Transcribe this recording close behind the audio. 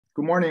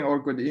good morning or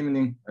good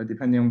evening,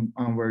 depending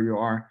on where you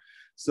are.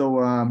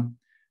 So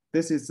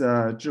this is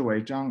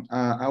Zhiwei Zhang.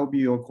 I'll be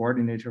your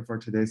coordinator for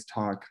today's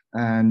talk.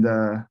 And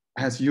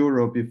as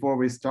usual, before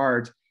we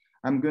start,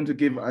 I'm going to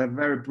give a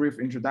very brief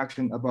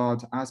introduction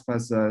about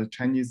ASPA's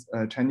Chinese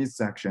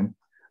section.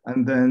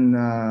 And then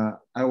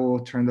I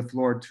will turn the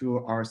floor to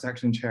our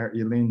section chair,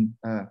 Eileen.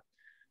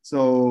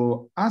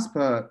 So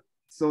ASPA,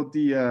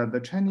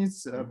 the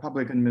Chinese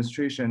Public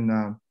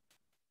Administration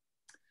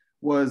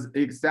was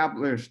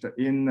established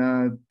in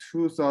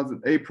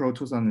April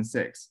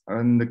 2006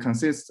 and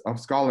consists of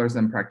scholars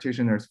and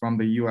practitioners from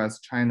the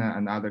US, China,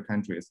 and other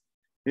countries.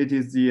 It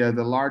is the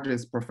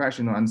largest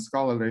professional and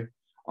scholarly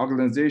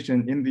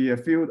organization in the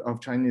field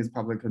of Chinese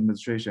public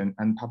administration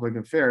and public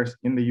affairs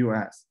in the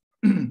US.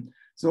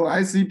 So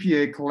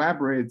SCPA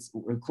collaborates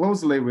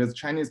closely with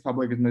Chinese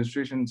Public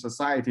Administration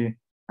Society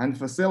and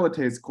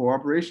facilitates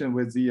cooperation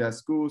with the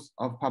schools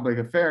of public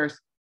affairs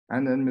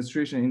and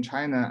administration in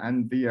China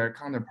and their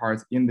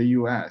counterparts in the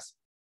US.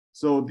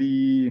 So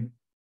here's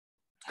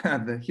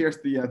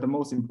the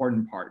most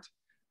important part.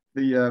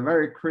 The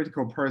very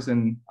critical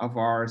person of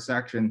our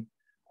section,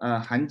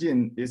 Han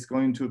Jin, is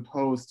going to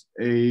post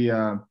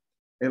a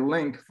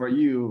link for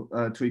you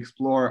to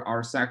explore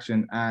our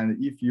section. And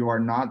if you are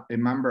not a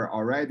member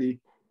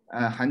already,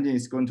 Han Jin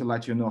is going to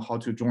let you know how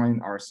to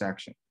join our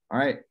section. All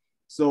right.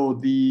 So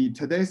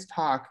today's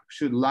talk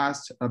should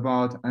last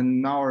about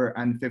an hour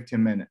and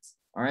 15 minutes.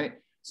 All right.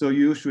 So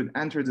you should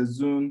enter the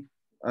Zoom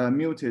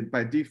muted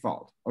by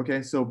default.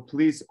 Okay. So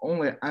please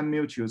only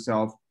unmute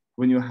yourself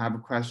when you have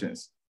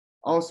questions.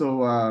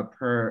 Also,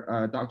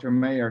 per Dr.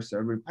 Meier's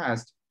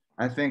request,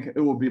 I think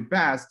it will be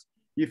best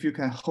if you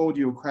can hold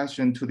your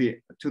question to the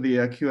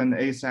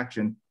Q&A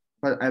section.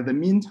 But at the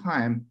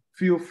meantime,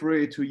 feel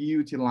free to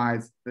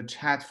utilize the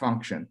chat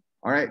function.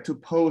 All right, to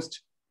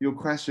post your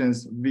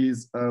questions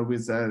within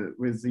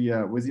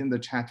the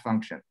chat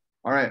function.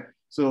 All right.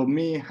 So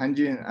me, Han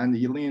Jin, and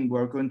Eileen,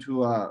 we're going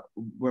to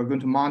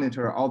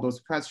monitor all those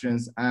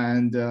questions,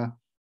 and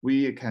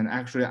we can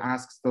actually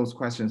ask those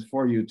questions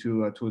for you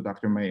to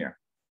Dr. Meier.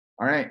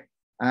 All right,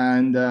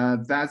 and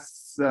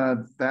that's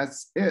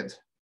it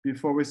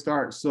before we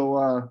start.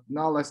 So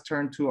now let's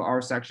turn to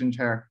our section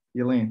chair,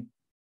 Eileen.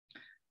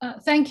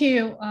 Thank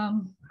you,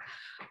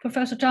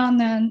 Professor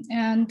Zhang,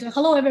 and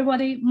hello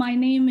everybody. My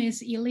name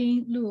is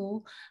Eileen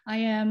Lu. I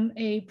am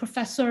a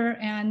professor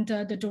and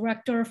the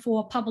director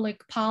for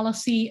public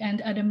policy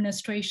and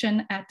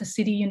administration at the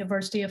City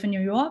University of New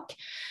York,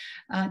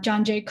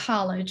 John Jay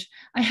College.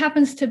 I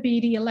happens to be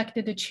the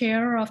elected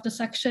chair of the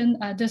section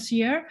this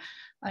year.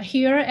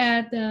 Here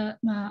at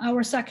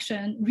our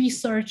section,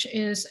 research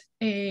is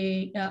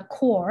a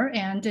core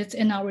and it's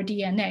in our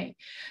DNA.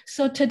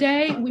 So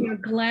today we are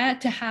glad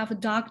to have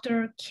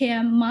Dr.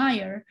 Kenneth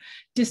Meier,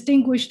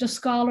 distinguished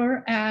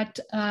scholar at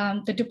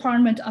the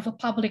Department of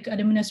Public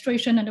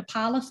Administration and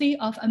Policy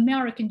of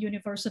American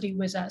University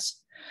with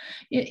us.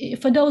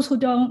 For those who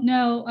don't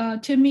know,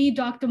 to me,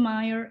 Dr.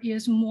 Meier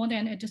is more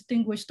than a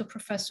distinguished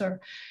professor.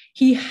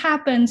 He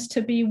happens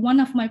to be one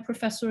of my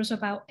professors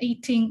about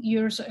 18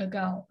 years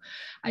ago.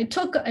 I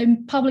took a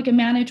public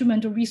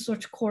management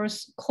research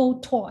course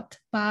co-taught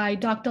by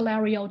Dr.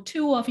 Larry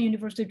O'Toole of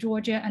University of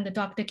Georgia and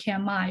Dr.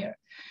 Kenneth Meier.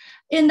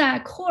 In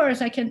that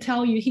course, I can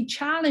tell you, he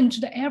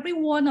challenged every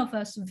one of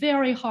us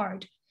very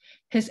hard.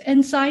 His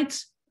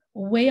insights,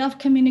 way of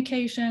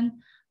communication,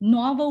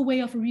 novel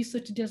way of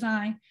research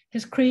design,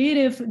 his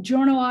creative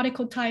journal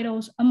article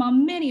titles,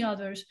 among many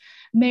others,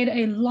 made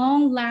a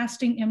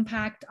long-lasting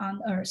impact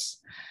on us.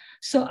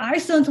 So I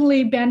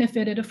certainly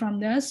benefited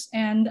from this.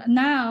 And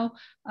now,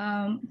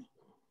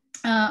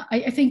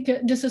 I think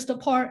this is the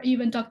part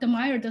even Dr.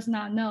 Meier does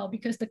not know,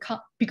 because the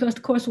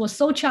course was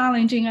so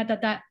challenging at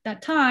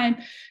that time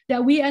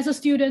that we as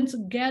students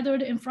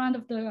gathered in front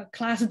of the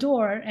class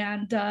door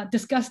and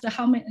discussed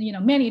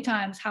many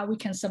times how we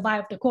can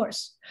survive the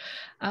course.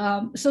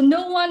 So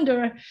no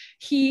wonder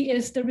he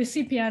is the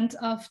recipient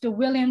of the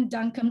William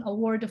Duncan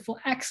Award for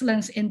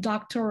Excellence in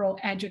Doctoral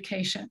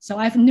Education. So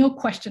I have no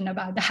question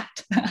about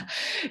that.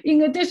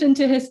 In addition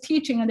to his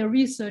teaching and the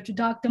research,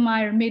 Dr.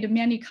 Meier made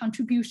many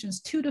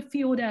contributions to the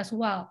field as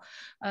well.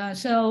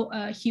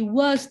 He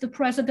was the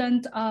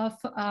president of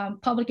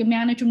Public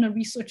Management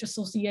Research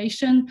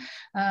Association,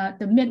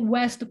 the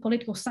Midwest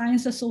Political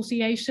Science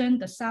Association,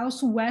 the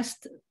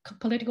Southwest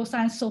Political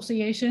Science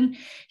Association.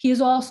 He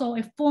is also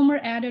a former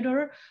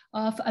editor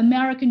of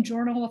American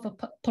Journal of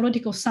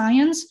Political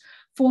Science,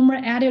 former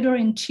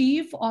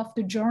editor-in-chief of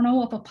the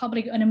Journal of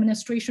Public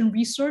Administration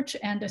Research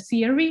and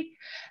Theory,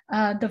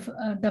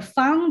 the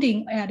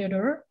founding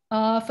editor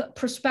of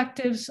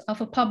Perspectives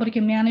of Public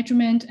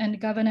Management and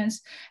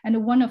Governance,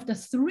 and one of the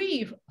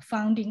 3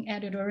 founding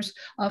editors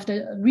of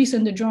the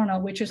recent journal,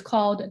 which is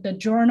called the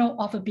Journal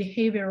of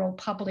Behavioral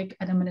Public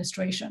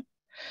Administration.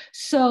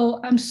 So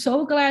I'm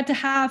so glad to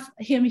have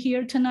him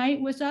here tonight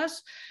with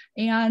us.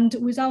 And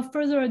without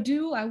further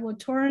ado, I will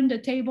turn the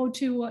table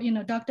to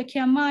Dr.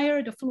 Kenneth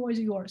Meier. The floor is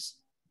yours.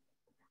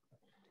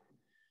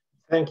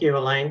 Thank you,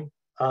 Elaine.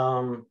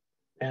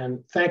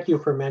 And thank you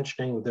for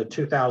mentioning the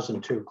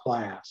 2002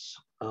 class,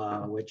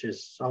 which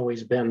has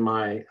always been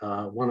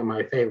one of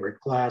my favorite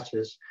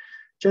classes.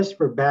 Just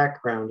for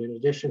background, in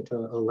addition to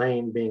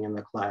Elaine being in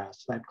the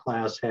class, that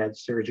class had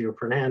Sergio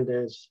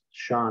Fernandez,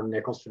 Sean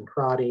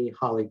Nicholson-Crotty,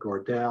 Holly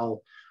Gordell,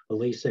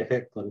 Elisa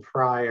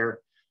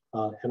Hicklin-Fryer,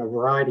 and a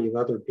variety of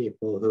other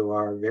people who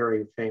are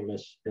very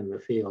famous in the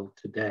field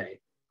today.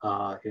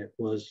 It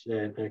was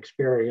an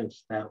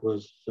experience that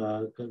was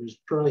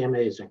truly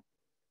amazing.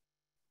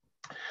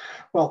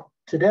 Well,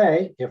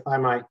 today, if I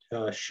might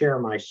share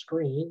my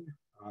screen,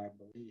 I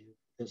believe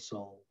this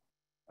will.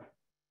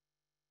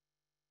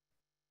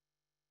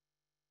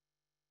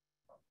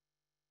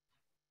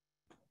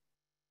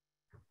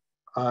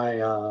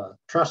 I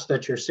trust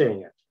that you're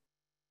seeing it.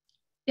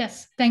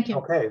 Yes, thank you.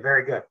 Okay,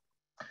 very good.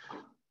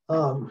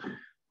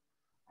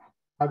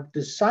 I've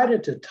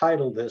decided to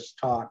title this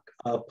talk,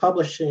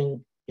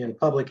 Publishing in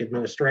Public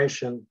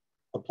Administration,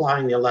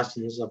 Applying the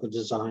Lessons of a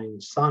Design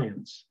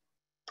Science.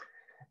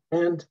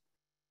 And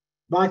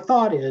my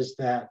thought is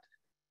that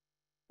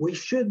we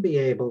should be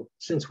able,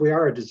 since we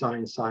are a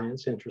design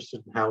science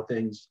interested in how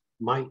things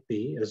might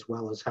be as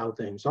well as how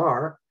things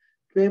are,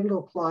 to be able to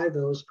apply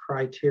those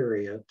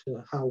criteria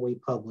to how we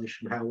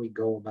publish and how we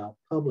go about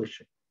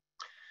publishing.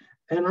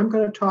 And I'm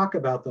going to talk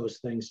about those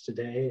things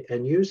today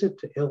and use it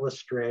to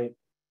illustrate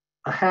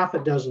a half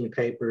a dozen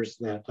papers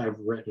that I've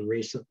written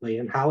recently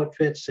and how it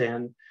fits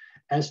in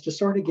as to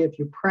sort of give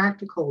you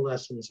practical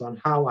lessons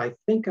on how I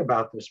think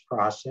about this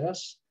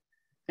process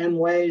and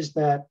ways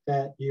that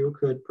you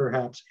could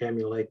perhaps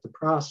emulate the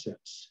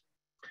process.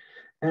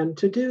 And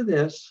to do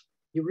this,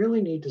 you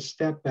really need to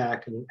step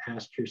back and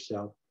ask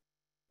yourself,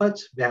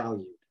 what's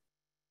valued?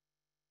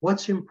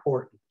 What's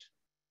important?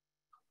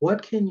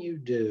 What can you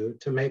do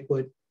to make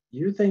what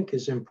you think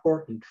is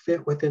important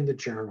fit within the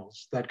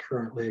journals that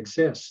currently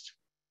exist?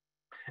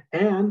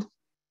 And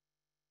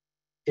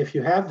if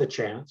you have the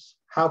chance,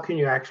 how can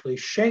you actually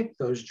shape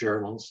those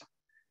journals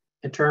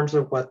in terms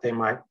of what they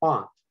might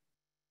want?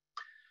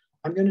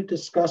 I'm going to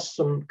discuss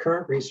some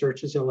current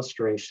research as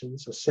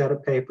illustrations, a set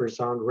of papers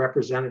on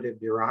representative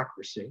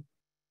bureaucracy,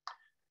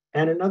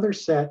 and another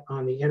set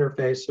on the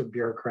interface of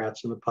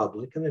bureaucrats and the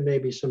public, and then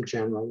maybe some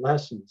general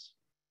lessons.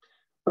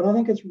 But I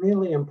think it's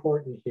really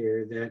important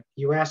here that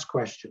you ask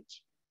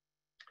questions.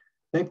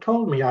 They've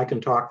told me I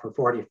can talk for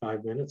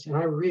 45 minutes, and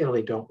I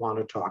really don't want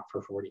to talk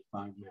for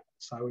 45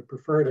 minutes. I would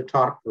prefer to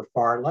talk for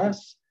far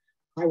less.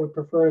 I would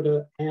prefer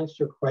to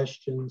answer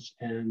questions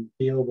and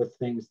deal with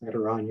things that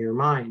are on your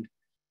mind.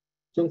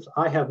 Since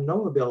I have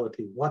no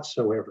ability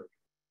whatsoever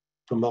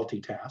to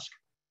multitask,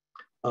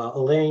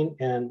 Elaine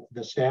and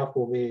the staff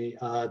will be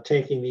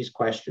taking these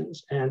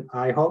questions, and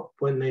I hope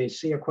when they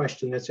see a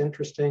question that's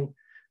interesting,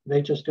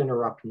 they just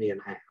interrupt me and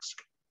ask.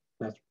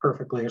 That's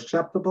perfectly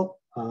acceptable.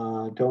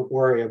 Don't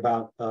worry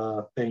about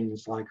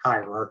things like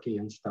hierarchy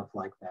and stuff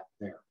like that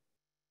there.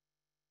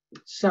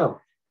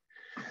 So,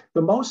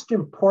 the most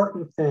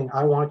important thing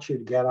I want you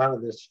to get out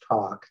of this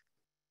talk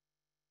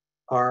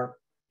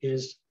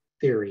is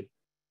theory.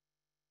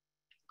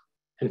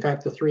 In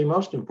fact, the three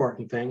most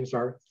important things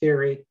are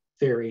theory,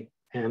 theory,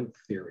 and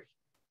theory.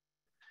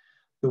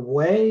 The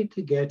way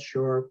to get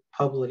your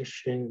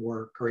publishing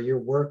work or your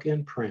work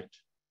in print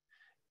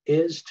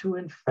is to,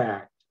 in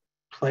fact,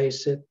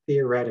 place it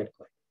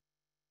theoretically.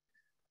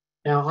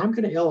 Now, I'm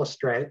going to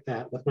illustrate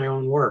that with my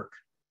own work.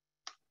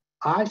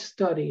 I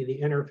study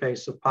the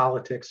interface of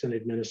politics and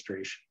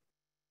administration.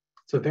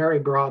 It's a very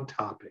broad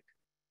topic.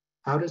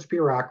 How does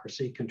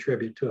bureaucracy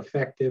contribute to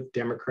effective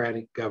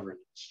democratic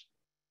governance?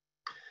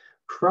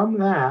 From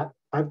that,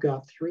 I've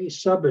got three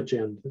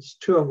sub-agendas,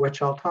 two of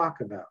which I'll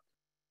talk about.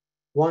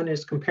 One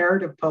is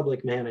comparative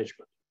public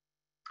management.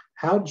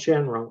 How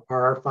general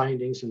are our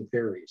findings and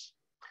theories?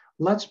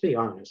 Let's be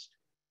honest.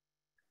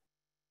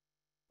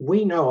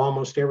 We know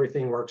almost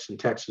everything works in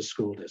Texas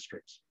school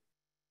districts.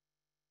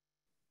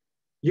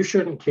 You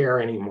shouldn't care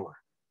anymore.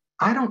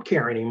 I don't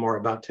care anymore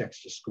about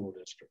Texas school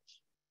districts.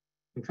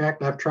 In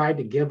fact, I've tried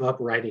to give up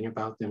writing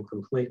about them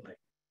completely.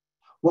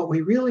 What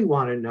we really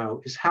want to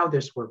know is how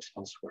this works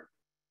elsewhere.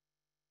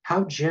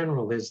 How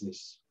general is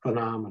this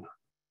phenomenon?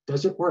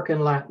 Does it work in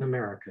Latin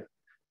America?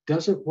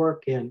 Does it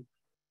work in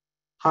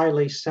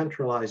highly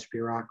centralized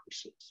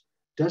bureaucracies?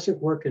 Does it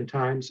work in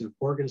times of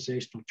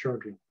organizational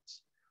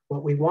turbulence?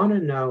 What we want to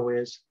know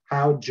is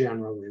how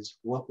general is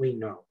what we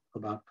know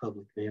about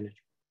public management.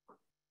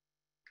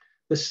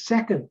 The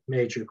second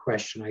major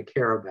question I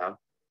care about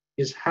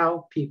is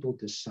how people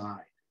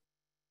decide.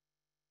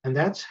 And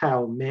that's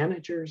how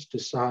managers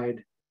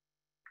decide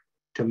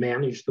to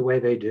manage the way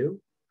they do,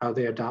 how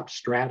they adopt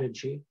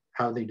strategy,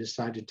 how they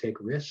decide to take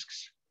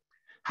risks,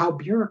 how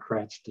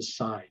bureaucrats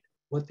decide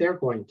what they're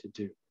going to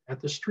do at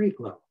the street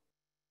level.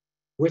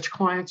 Which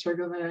clients are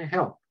going to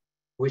help?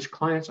 Which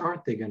clients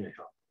aren't they going to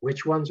help?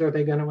 Which ones are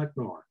they going to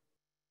ignore?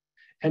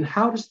 And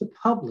how does the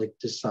public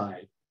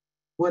decide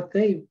what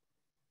they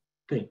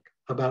think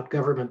about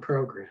government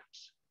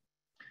programs?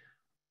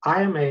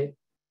 I am a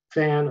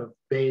fan of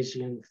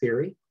Bayesian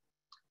theory,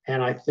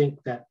 and I think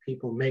that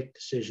people make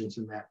decisions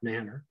in that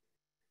manner.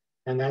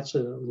 and that's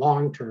a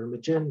long-term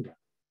agenda.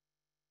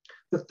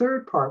 The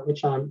third part,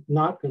 which I'm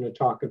not going to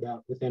talk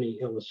about with any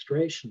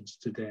illustrations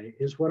today,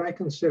 is what I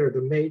consider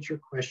the major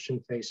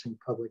question facing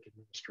public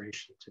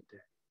administration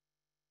today.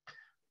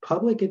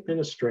 Public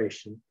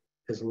administration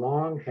has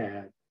long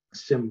had a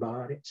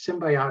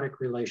symbiotic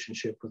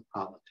relationship with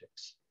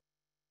politics.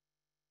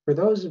 For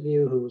those of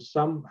you who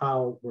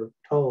somehow were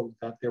told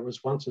that there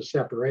was once a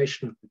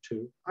separation of the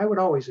two, I would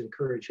always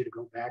encourage you to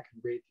go back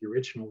and read the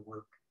original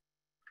work.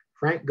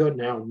 Frank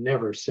Goodenow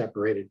never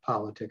separated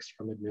politics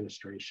from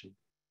administration.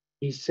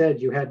 He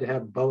said you had to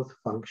have both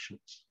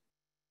functions.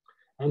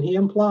 And he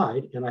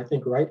implied, and I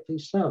think rightly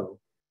so,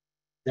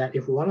 that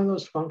if one of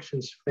those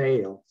functions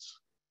fails,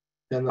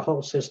 then the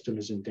whole system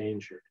is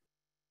endangered.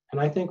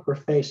 And I think we're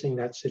facing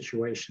that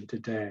situation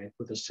today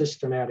with a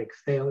systematic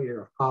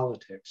failure of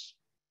politics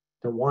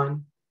to,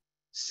 one,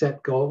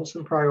 set goals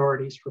and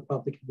priorities for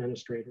public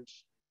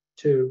administrators,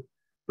 two,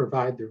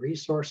 provide the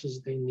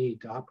resources they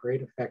need to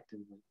operate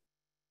effectively,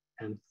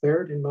 and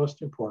third and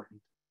most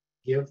important,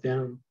 give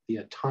them the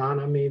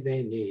autonomy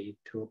they need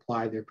to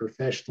apply their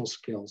professional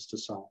skills to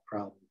solve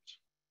problems.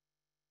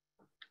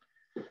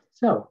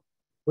 So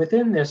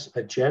within this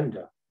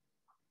agenda,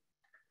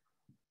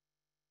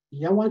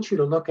 I want you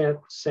to look at it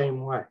the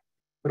same way,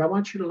 but I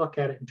want you to look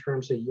at it in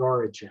terms of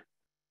your agenda.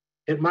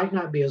 It might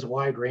not be as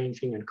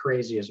wide-ranging and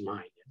crazy as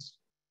mine is,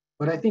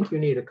 but I think you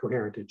need a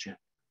coherent agenda.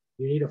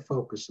 You need a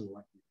focus on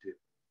what you do.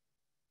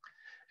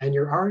 And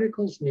your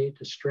articles need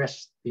to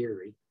stress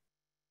theory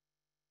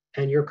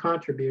and your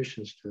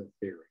contributions to the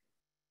theory.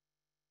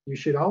 You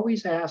should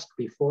always ask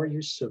before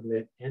you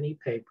submit any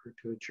paper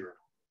to a journal,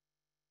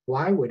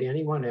 why would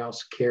anyone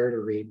else care to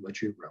read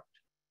what you wrote?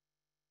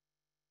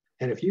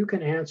 And if you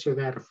can answer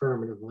that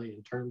affirmatively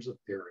in terms of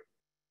theory,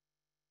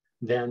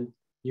 then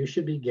you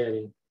should be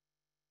getting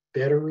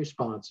better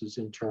responses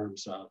in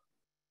terms of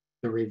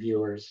the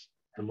reviewers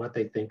and what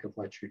they think of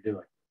what you're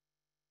doing.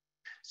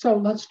 So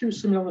let's do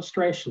some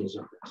illustrations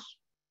of this.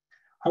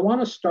 I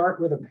want to start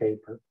with a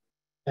paper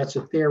that's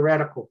a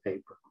theoretical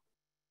paper.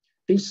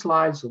 These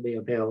slides will be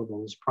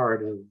available as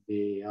part of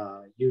the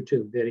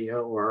YouTube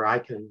video, or I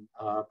can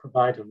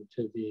provide them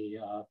to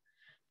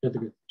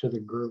the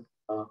group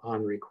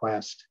on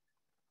request.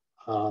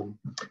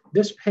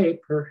 This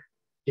paper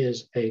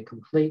is a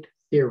complete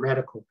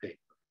theoretical paper.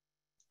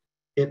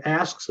 It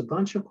asks a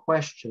bunch of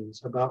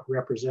questions about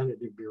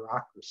representative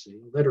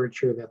bureaucracy,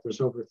 literature that there's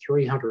over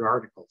 300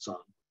 articles on,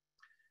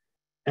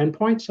 and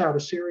points out a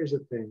series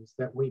of things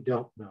that we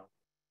don't know.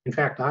 In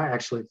fact, I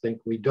actually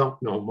think we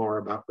don't know more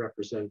about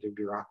representative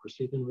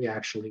bureaucracy than we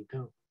actually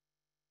know.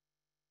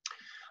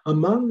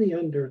 Among the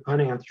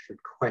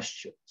unanswered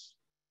questions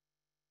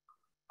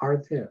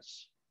are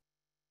this: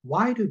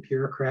 why do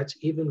bureaucrats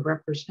even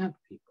represent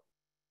people?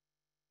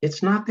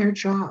 It's not their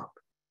job.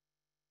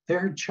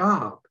 Their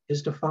job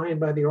is defined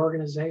by the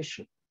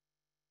organization.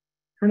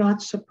 They're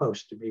not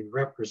supposed to be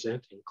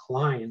representing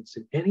clients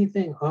in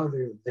anything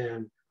other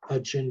than a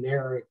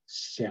generic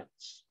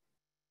sense.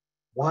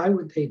 Why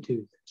would they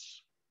do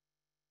this?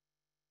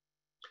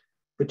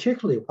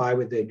 Particularly, why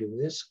would they do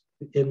this?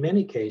 In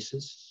many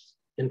cases,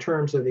 in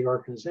terms of the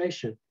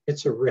organization,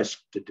 it's a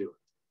risk to do it.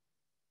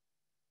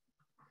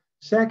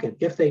 Second,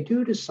 if they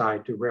do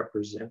decide to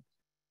represent,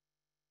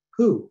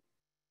 who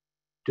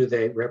do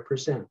they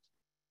represent?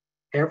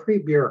 Every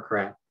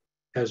bureaucrat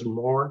has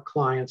more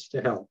clients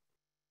to help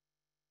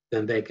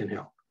than they can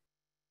help.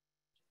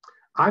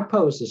 I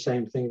pose the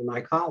same thing to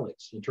my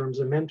colleagues in terms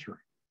of mentoring.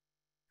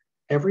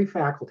 Every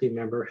faculty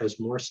member has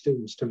more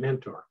students to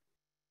mentor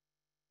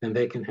than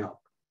they can help.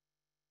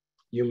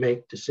 You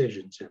make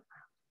decisions in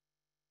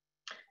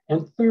that.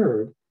 And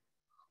third,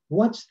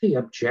 what's the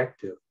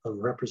objective of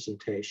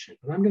representation?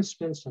 And I'm going to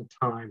spend some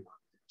time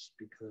on this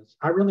because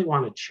I really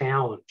want to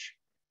challenge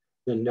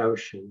the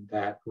notion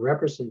that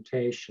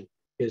representation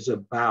is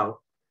about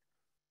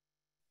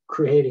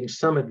creating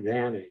some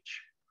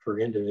advantage for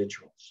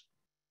individuals.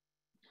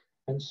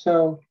 And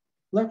so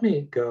let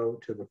me go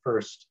to the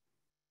first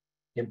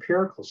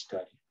empirical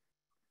study,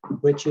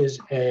 which is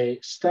a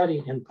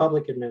study in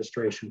public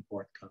administration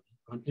forthcoming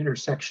on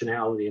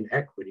intersectionality and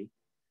equity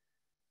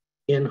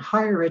in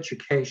higher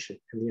education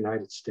in the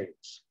United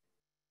States.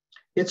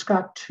 It's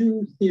got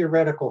two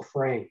theoretical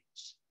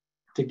frames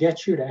to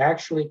get you to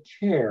actually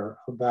care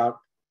about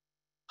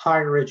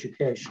higher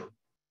education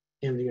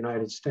in the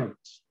United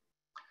States.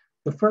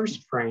 The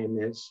first frame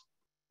is,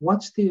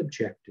 what's the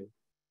objective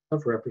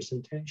of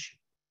representation?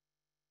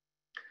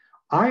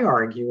 I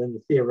argue in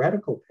the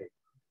theoretical paper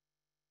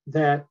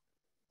that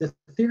the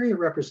theory of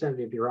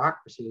representative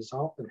bureaucracy is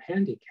often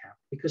handicapped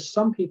because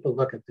some people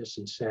look at this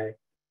and say,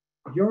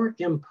 you're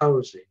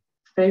imposing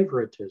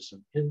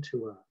favoritism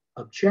into an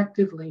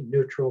objectively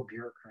neutral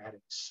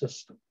bureaucratic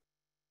system.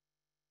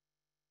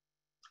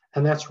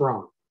 And that's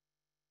wrong.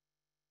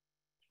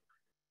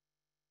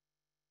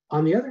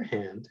 On the other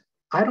hand,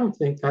 I don't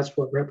think that's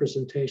what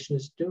representation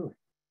is doing.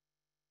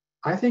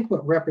 I think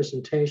what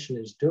representation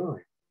is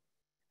doing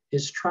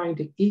is trying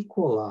to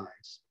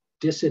equalize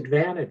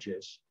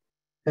disadvantages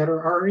that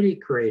are already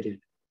created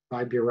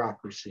by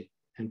bureaucracy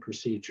and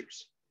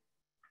procedures.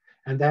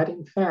 And that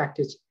in fact,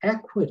 it's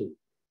equity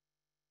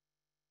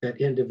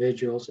that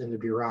individuals in the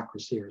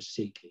bureaucracy are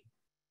seeking.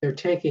 They're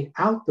taking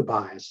out the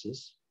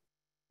biases,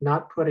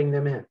 not putting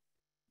them in.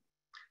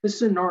 This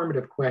is a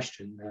normative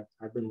question that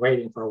I've been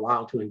waiting for a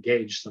while to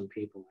engage some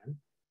people in.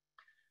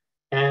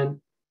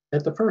 And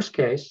at the first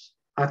case,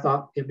 I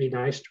thought it'd be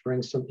nice to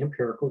bring some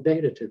empirical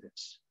data to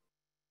this.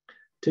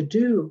 To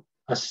do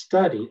a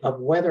study of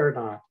whether or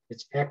not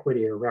it's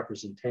equity or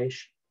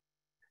representation,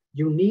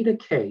 you need a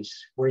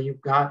case where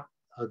you've got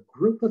a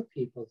group of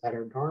people that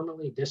are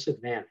normally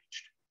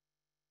disadvantaged,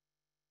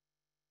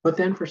 but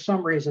then for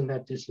some reason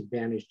that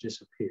disadvantage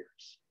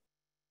disappears.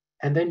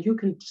 And then you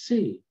can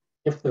see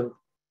if the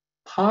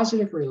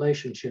positive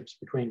relationships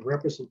between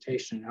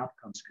representation and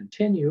outcomes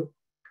continue,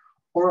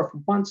 or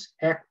if once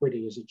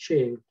equity is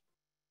achieved,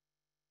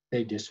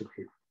 they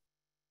disappear.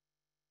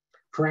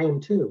 Frame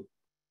 2,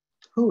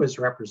 who is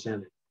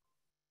represented?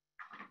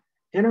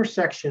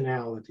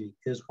 Intersectionality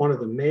is one of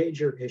the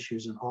major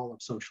issues in all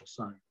of social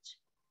science.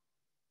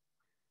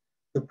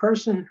 The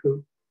person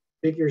who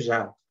figures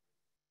out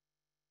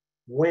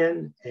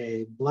when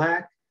a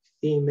Black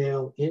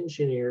female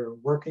engineer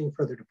working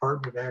for the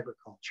Department of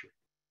Agriculture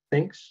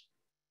thinks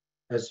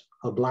as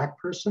a Black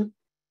person,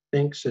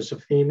 thinks as a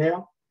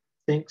female,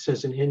 thinks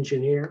as an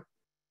engineer,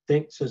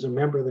 thinks as a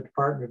member of the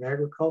Department of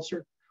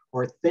Agriculture,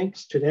 or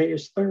thinks today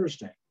is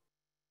Thursday.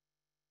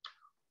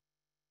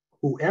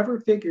 Whoever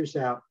figures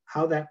out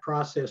how that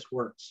process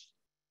works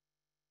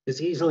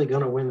is easily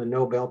going to win the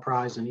Nobel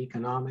Prize in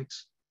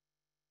economics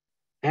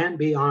and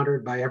be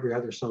honored by every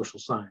other social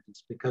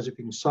scientist, because if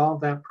you can solve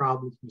that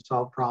problem, you can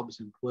solve problems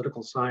in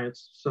political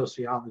science,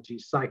 sociology,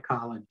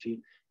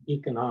 psychology,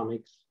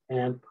 economics,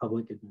 and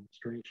public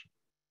administration.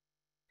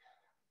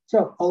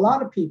 So a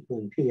lot of people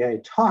in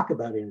PA talk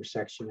about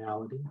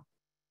intersectionality,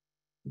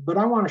 but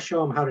I want to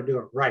show them how to do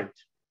it right.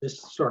 This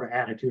is the sort of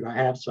attitude I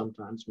have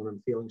sometimes when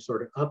I'm feeling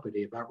sort of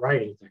uppity about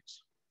writing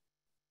things.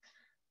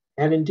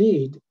 And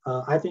indeed,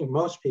 I think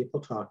most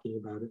people talking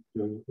about it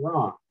doing it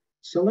wrong.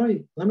 So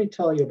let me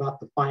tell you about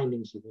the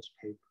findings of this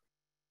paper.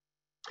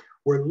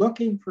 We're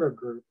looking for a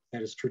group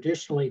that is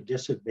traditionally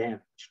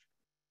disadvantaged.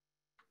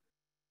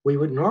 We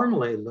would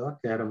normally look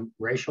at a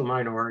racial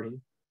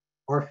minority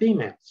or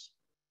females.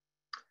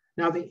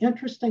 Now, the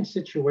interesting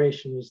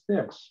situation is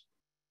this.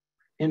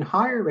 In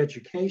higher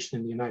education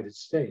in the United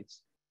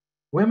States,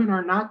 women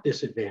are not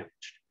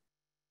disadvantaged.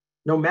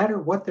 No matter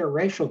what their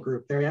racial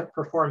group, they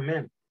outperform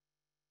men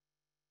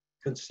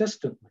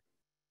consistently.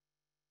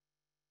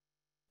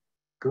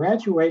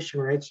 Graduation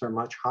rates are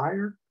much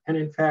higher. And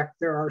in fact,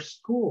 there are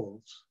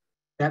schools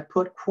that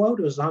put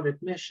quotas on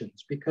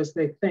admissions because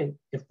they think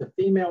if the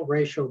female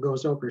ratio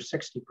goes over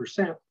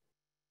 60%,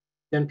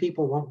 then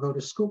people won't go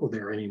to school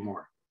there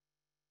anymore.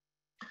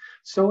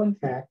 So in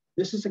fact,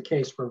 this is a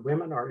case where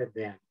women are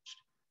advantaged.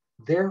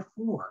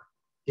 Therefore,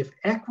 if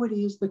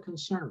equity is the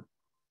concern,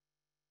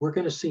 we're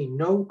going to see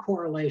no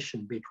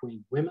correlation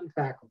between women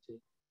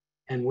faculty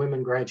and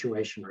women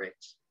graduation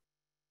rates.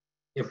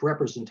 If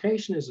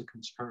representation is a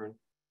concern,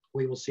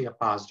 we will see a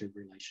positive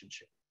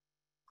relationship.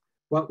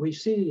 What we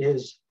see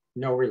is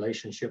no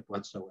relationship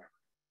whatsoever.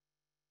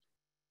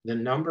 The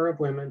number of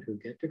women who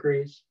get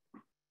degrees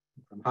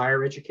from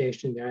higher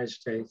education in the United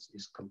States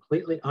is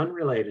completely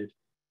unrelated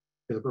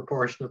to the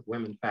proportion of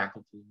women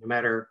faculty, no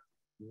matter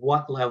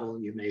what level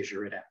you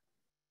measure it at.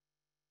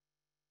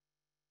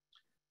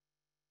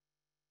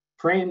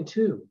 Frame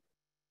 2,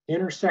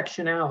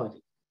 intersectionality.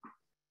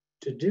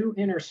 To do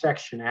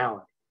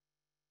intersectionality,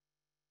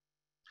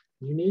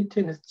 you need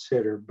to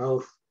consider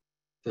both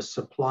the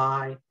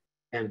supply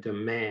and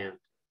demand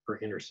for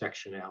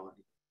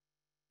intersectionality.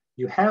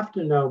 You have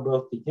to know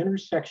both the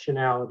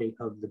intersectionality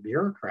of the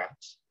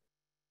bureaucrats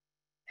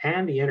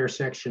and the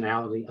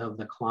intersectionality of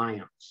the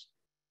clients.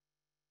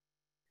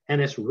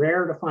 And it's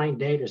rare to find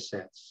data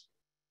sets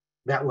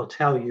that will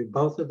tell you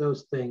both of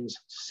those things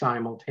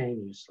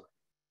simultaneously.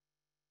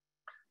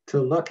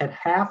 To look at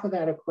half of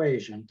that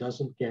equation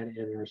doesn't get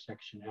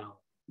intersectionality.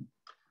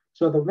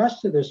 So the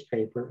rest of this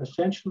paper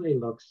essentially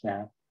looks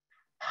at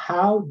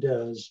how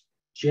does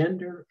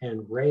gender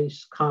and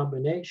race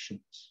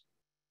combinations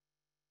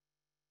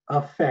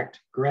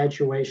affect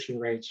graduation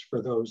rates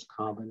for those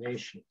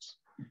combinations.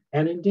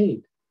 And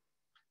indeed,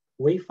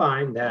 we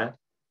find that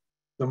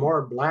the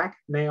more Black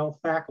male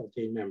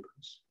faculty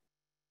members,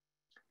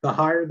 the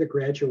higher the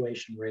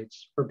graduation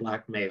rates for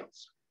Black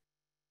males.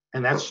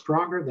 And that's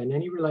stronger than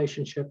any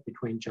relationship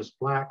between just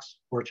Blacks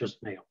or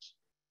just males.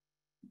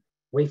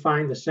 We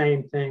find the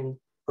same thing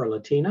for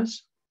Latinas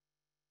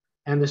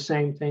and the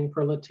same thing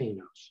for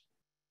Latinos.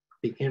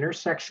 The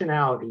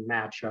intersectionality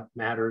matchup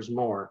matters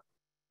more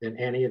than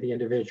any of the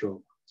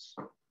individual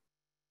ones.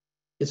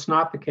 It's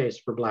not the case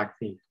for Black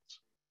females.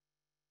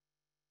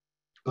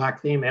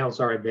 Black females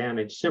are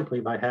advantaged simply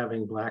by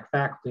having Black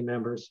faculty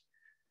members.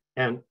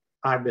 And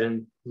I've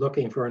been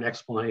looking for an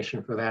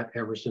explanation for that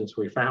ever since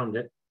we found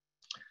it.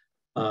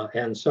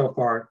 And so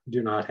far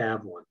do not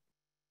have one.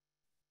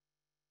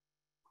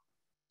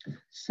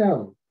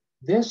 So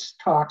this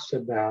talks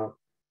about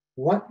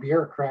what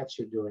bureaucrats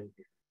are doing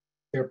here.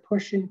 They're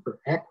pushing for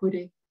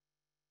equity,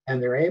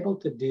 and they're able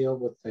to deal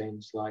with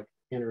things like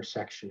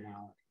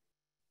intersectionality.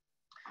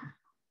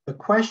 The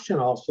question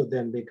also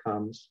then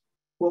becomes,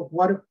 well,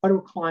 what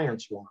do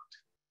clients want?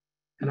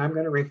 And I'm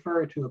going to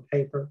refer to a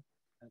paper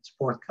that's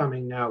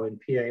forthcoming now in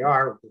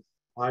PAR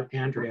with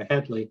Andrea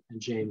Headley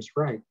and James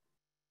Wright,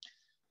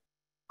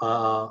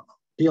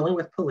 dealing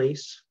with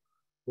police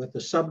with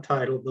the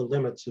subtitle, The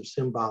Limits of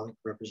Symbolic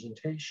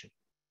Representation.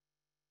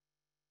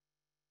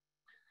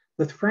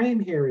 The frame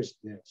here is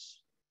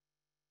this.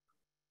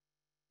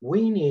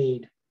 We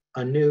need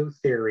a new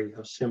theory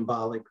of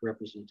symbolic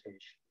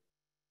representation.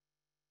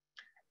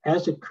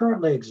 As it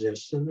currently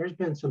exists, and there's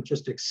been some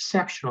just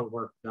exceptional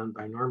work done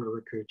by Norma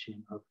Riccucci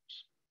and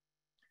others,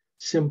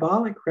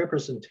 symbolic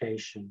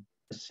representation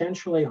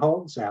essentially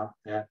holds out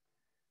that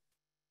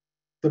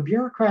the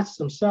bureaucrats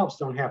themselves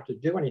don't have to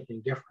do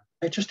anything different.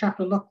 They just have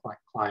to look like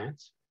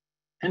clients,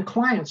 and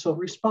clients will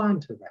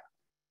respond to that.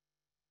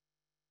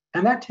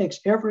 And that takes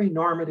every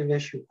normative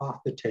issue off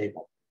the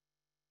table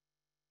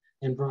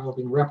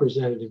involving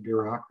representative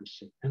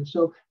bureaucracy. And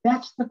so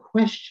that's the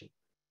question.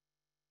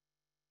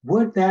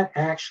 Would that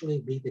actually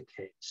be the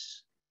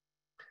case?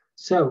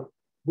 So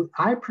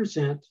I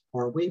present,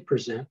 or we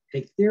present,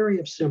 a theory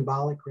of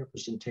symbolic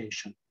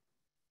representation,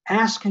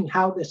 asking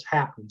how this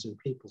happens in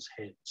people's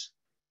heads.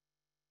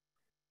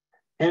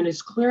 And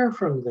it's clear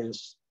from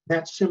this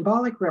that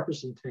symbolic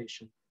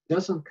representation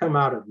doesn't come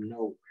out of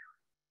nowhere.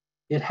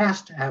 It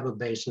has to have a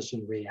basis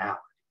in reality.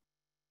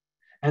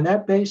 And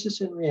that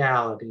basis in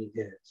reality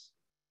is,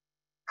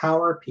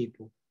 how are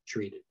people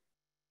treated?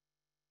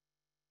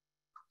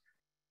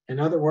 In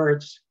other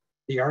words,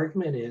 the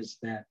argument is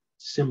that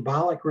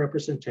symbolic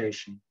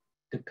representation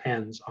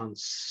depends on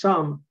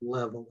some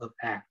level of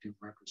active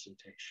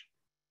representation.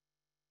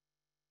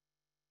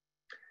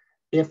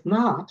 If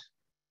not,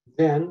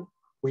 then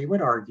we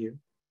would argue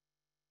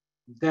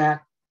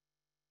that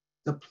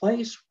the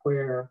place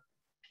where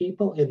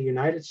people in the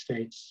United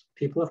States,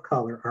 people of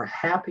color, are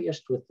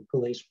happiest with the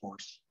police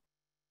force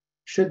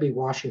should be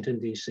Washington,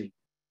 D.C.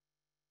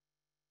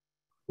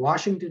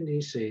 Washington,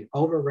 D.C.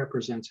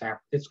 overrepresents,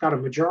 it's got a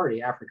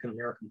majority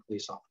African-American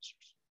police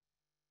officers.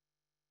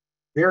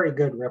 Very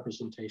good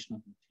representation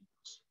of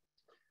Latinos.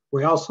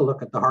 We also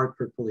look at the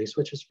Hartford police,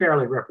 which is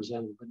fairly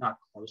representative, but not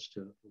close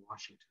to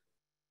Washington.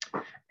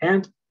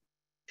 And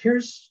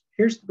here's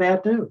the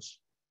bad news.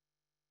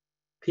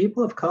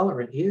 People of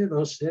color in either of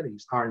those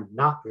cities are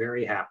not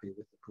very happy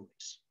with the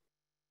police.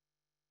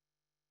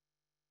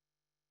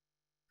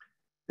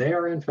 They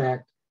are, in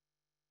fact,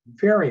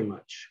 very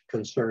much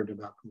concerned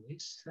about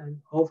police, and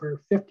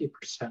over 50%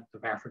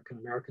 of African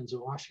Americans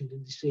in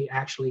Washington, D.C.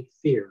 actually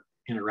fear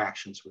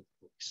interactions with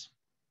police.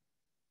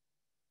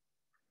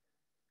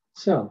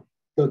 So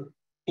the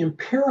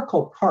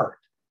empirical part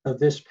of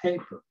this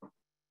paper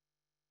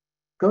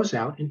goes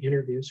out and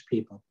interviews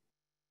people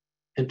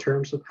in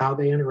terms of how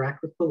they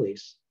interact with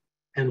police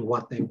and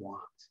what they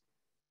want.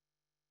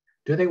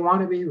 Do they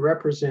want to be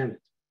represented?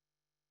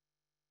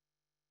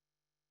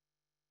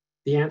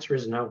 The answer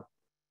is no.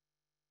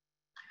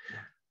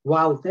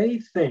 While they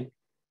think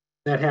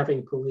that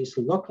having police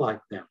look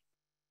like them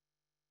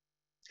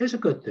is a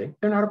good thing,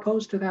 they're not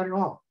opposed to that at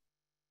all.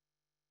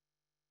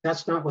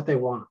 That's not what they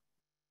want.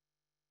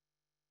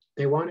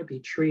 They want to be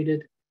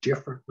treated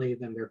differently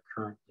than they're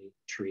currently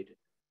treated.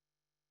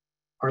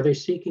 Are they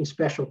seeking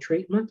special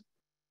treatment?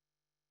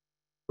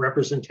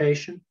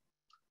 Representation?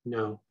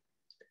 No.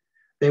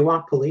 They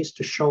want police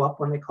to show up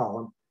when they call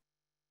them.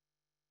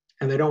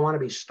 And they don't want to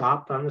be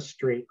stopped on the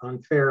street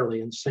unfairly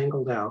and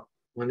singled out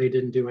when they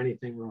didn't do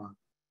anything wrong.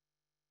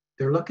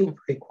 They're looking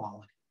for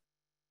equality.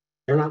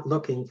 They're not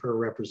looking for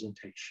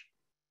representation.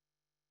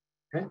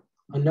 Okay?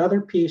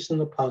 Another piece in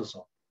the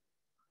puzzle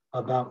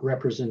about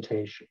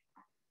representation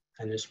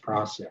and this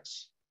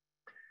process.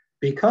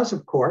 Because,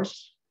 of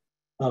course,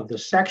 of the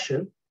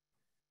section,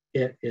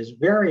 it is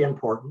very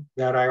important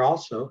that I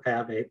also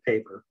have a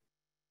paper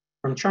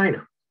from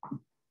China.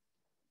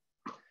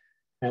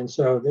 And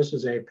so this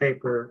is a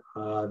paper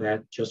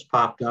that just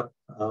popped up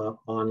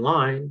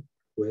online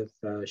with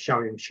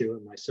Xiaoying Xu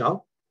and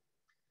myself,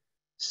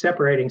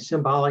 Separating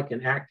Symbolic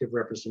and Active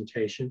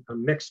Representation, a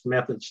Mixed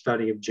Method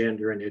Study of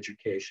Gender and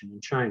Education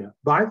in China.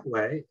 By the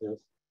way, if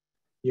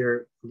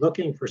you're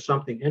looking for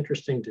something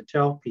interesting to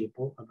tell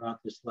people about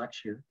this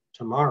lecture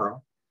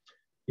tomorrow,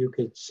 you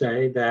could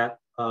say that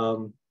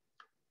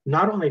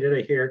not only did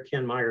I hear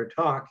Ken Meier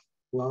talk,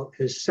 well,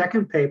 his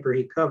second paper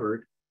he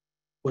covered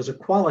was a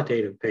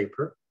qualitative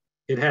paper.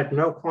 It had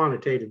no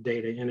quantitative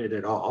data in it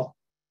at all.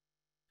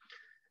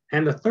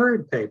 And the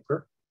third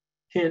paper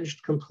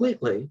hinged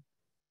completely,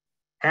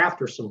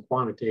 after some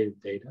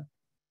quantitative data,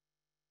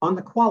 on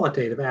the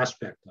qualitative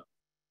aspect of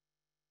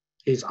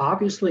it. He's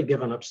obviously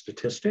given up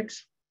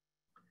statistics,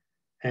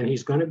 and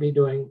he's going to be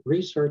doing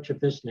research of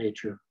this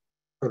nature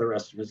for the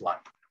rest of his life.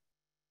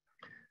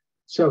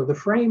 So the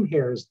frame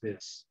here is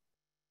this.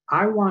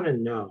 I want to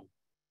know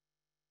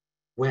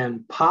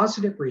when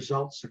positive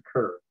results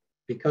occur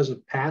because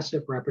of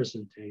passive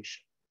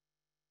representation,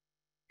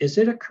 Is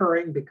it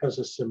occurring because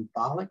of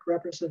symbolic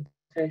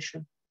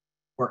representation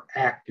or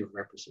active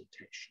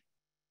representation?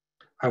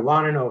 I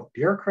want to know if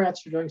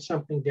bureaucrats are doing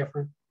something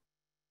different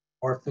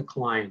or if the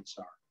clients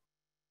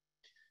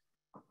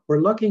are.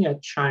 We're looking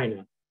at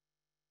China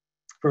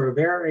for a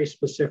very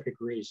specific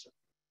reason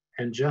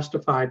and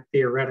justified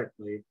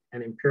theoretically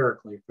and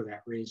empirically for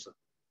that reason.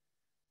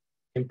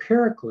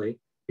 Empirically,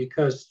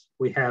 because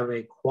we have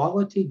a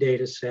quality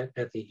data set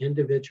at the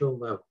individual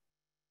level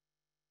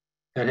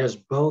that has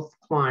both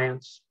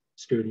clients,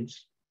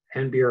 students,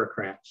 and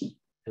bureaucrats,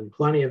 and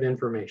plenty of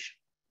information.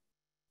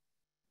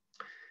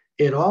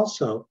 It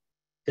also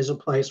is a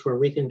place where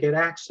we can get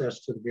access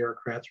to the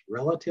bureaucrats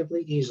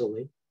relatively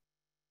easily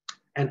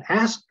and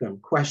ask them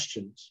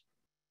questions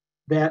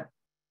that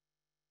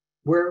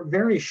we're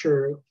very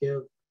sure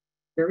give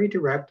very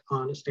direct,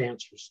 honest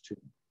answers to.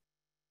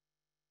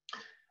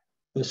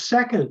 The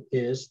second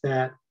is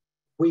that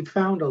we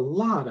found a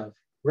lot of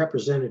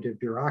representative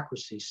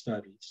bureaucracy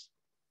studies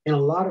in a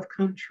lot of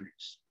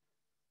countries,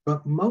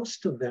 but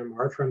most of them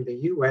are from the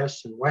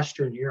US and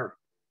Western Europe,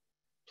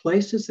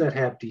 places that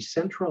have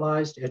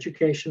decentralized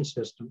education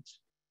systems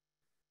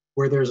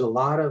where there's a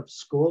lot of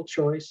school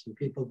choice and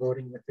people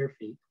voting with their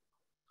feet,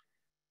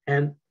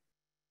 and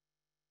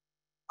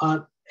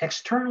an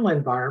external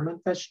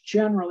environment that's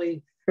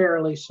generally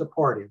fairly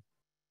supportive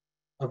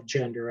of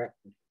gender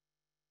equity.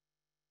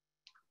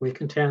 We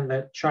contend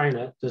that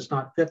China does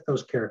not fit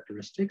those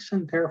characteristics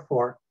and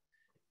therefore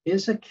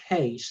is a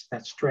case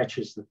that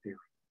stretches the theory.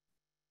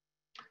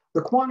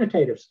 The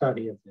quantitative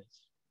study of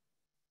this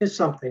is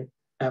something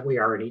that we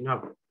already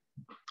know.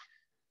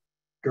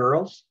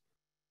 Girls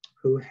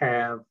who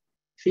have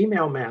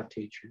female math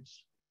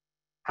teachers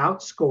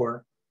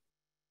outscore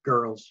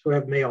girls who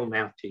have male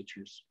math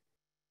teachers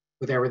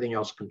with everything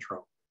else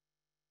controlled.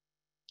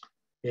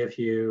 If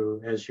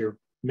you, as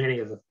many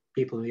of the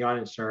people in the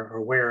audience are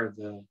aware of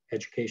the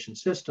education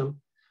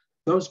system,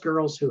 those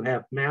girls who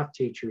have math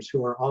teachers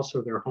who are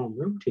also their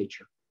homeroom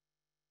teacher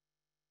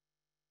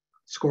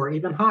score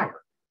even higher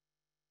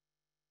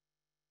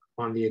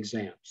on the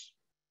exams.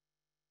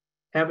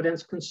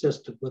 Evidence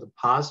consistent with a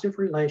positive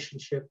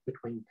relationship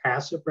between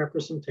passive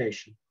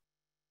representation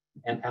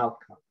and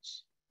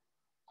outcomes.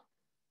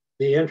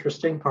 The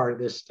interesting part of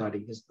this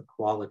study is the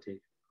qualitative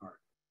part,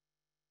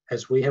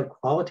 as we have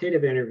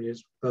qualitative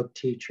interviews with both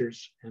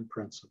teachers and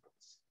principals.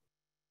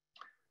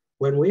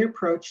 When we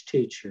approach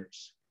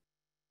teachers,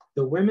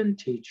 the women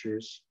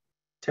teachers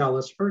tell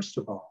us, first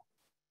of all,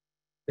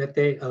 that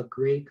they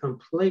agree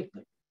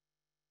completely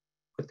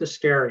with the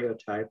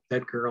stereotype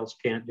that girls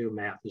can't do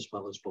math as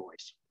well as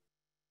boys.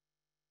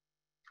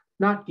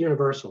 Not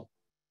universal,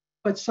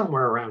 but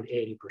somewhere around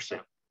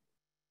 80%.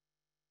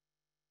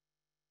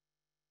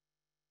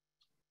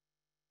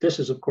 This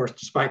is, of course,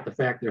 despite the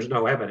fact there's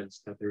no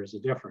evidence that there is a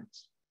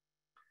difference.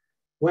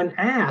 When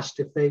asked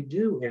if they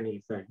do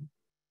anything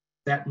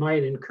that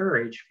might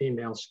encourage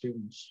female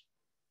students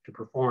to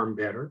perform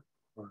better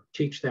or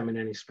teach them in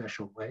any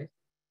special way,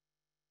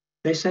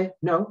 they say,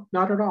 no,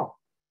 not at all.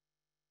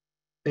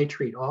 They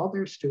treat all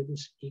their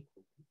students equally.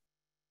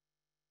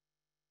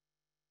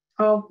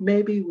 Oh,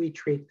 maybe we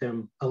treat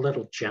them a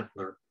little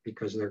gentler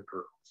because they're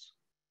girls.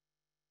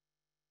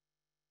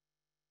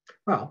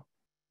 Well,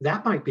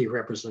 that might be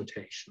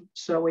representation.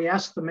 So we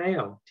asked the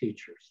male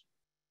teachers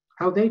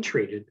how they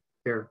treated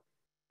their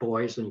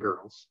boys and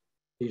girls.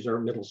 These are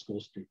middle school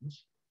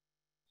students.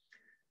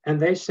 And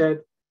they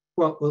said,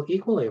 well,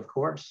 equally, of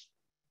course.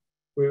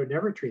 We would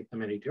never treat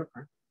them any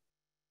different.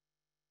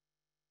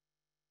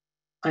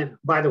 And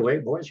by the way,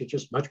 boys are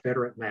just much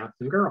better at math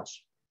than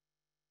girls.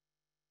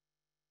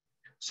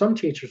 Some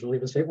teachers will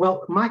even say,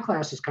 well, my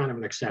class is kind of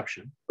an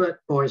exception, but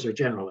boys are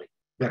generally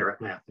better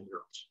at math than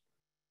girls.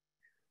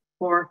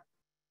 Or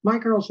my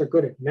girls are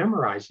good at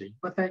memorizing,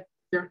 but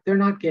they're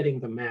not getting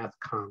the math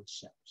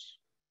concepts.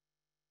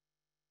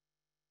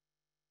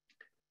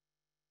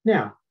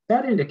 Now,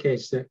 that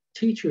indicates that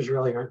teachers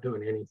really aren't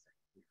doing anything.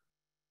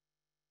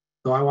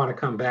 So I want to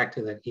come back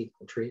to that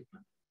equal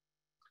treatment.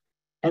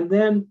 And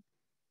then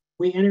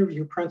we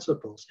interview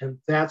principals, and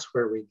that's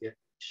where we get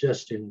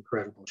just an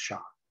incredible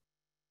shock.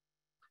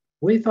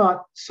 We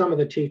thought some of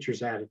the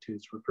teachers'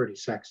 attitudes were pretty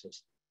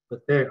sexist,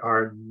 but they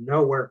are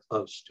nowhere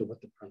close to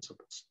what the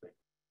principals think.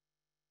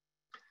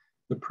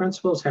 The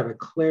principals have a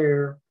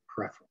clear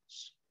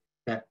preference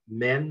that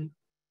men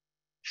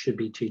should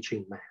be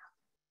teaching math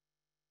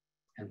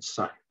and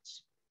science.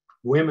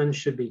 Women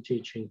should be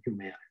teaching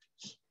humanities,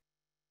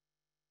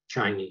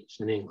 Chinese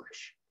and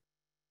English.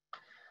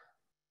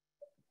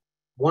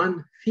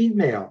 One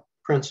female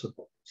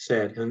principal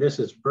said, and this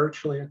is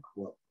virtually a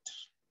quote,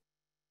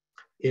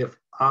 if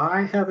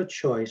I have a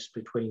choice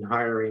between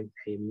hiring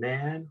a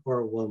man or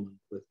a woman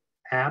with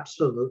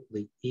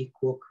absolutely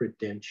equal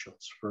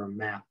credentials for a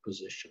math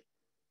position,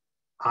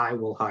 I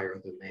will hire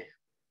the man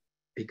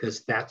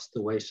because that's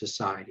the way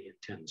society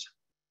intends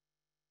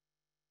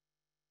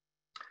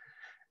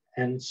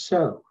it. And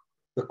so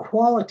the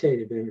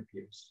qualitative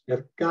interviews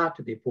have got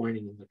to be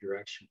pointing in the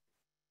direction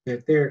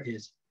that there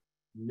is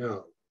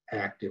no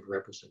active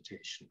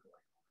representation going on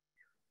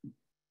here.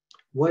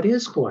 what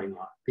is going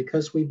on,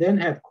 because we then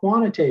have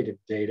quantitative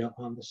data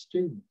on the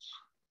students.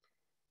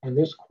 And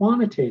this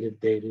quantitative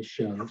data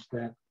shows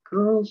that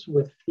girls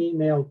with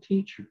female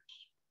teachers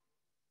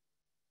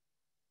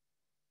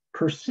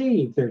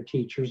perceive their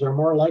teachers are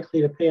more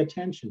likely to pay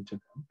attention to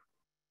them,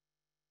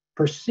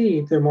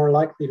 perceive they're more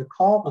likely to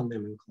call on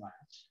them in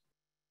class,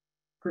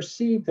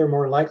 perceive they're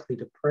more likely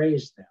to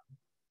praise them.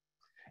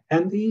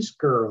 And these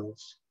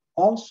girls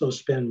also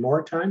spend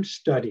more time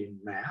studying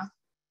math,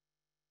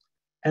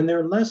 and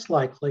they're less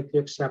likely to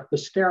accept the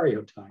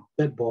stereotype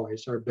that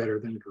boys are better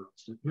than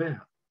girls at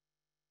math.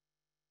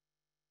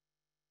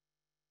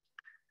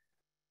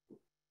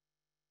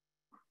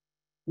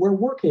 We're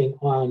working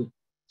on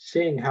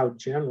seeing how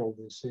general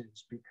this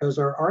is, because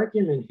our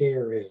argument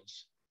here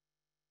is,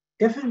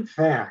 if in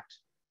fact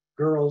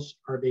girls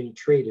are being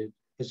treated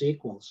as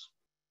equals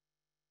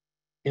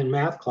in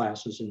math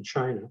classes in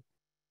China,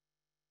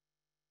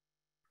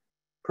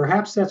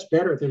 perhaps that's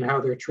better than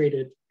how they're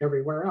treated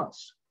everywhere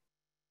else.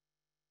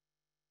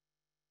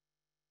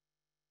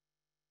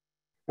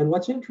 And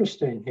what's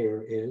interesting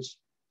here is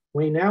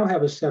we now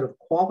have a set of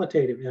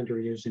qualitative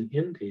interviews in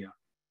India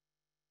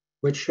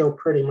which show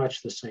pretty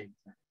much the same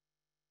thing.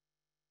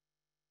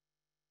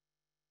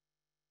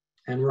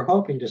 And we're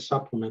hoping to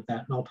supplement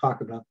that, and I'll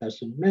talk about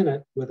this in a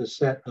minute, with a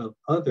set of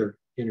other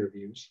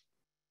interviews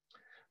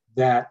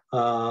that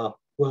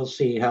we'll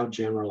see how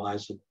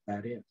generalizable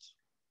that is.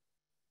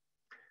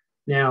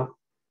 Now,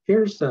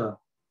 here's the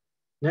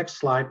next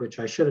slide, which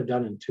I should have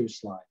done in 2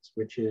 slides,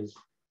 which is,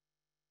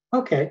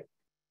 okay,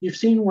 you've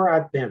seen where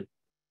I've been.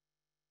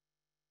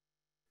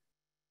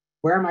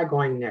 Where am I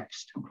going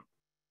next?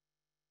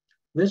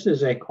 This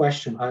is a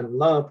question I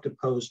love to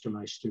pose to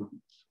my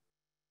students.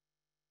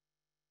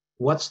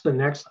 What's the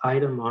next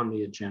item on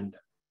the agenda?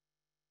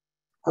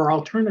 Or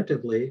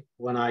alternatively,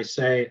 when I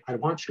say, I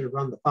want you to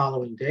run the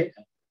following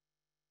data,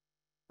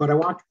 but I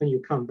want when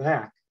you come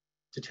back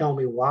to tell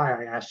me why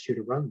I asked you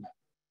to run that.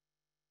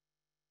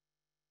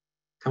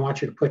 I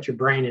want you to put your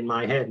brain in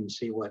my head and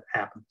see what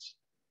happens.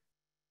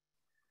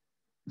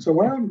 So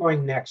where I'm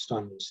going next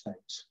on these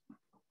things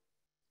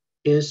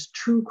is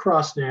true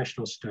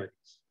cross-national studies.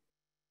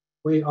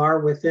 We are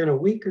within a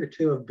week or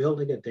 2 of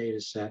building a data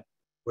set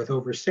with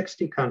over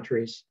 60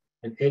 countries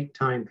and 8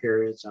 time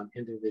periods on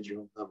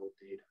individual level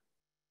data.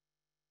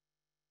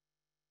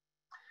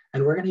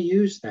 And we're going to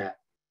use that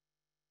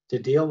to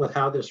deal with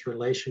how this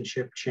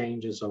relationship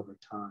changes over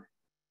time.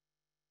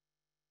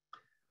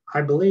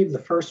 I believe the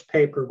first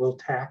paper we'll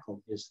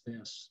tackle is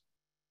this.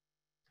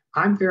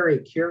 I'm very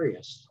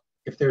curious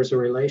if there's a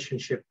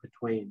relationship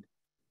between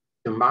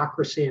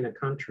democracy in a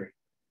country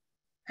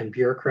and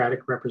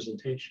bureaucratic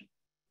representation.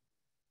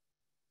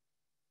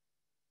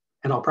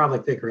 And I'll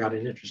probably figure out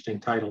an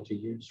interesting title to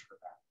use for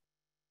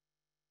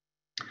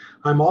that.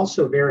 I'm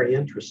also very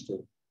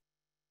interested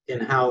in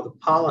how the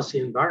policy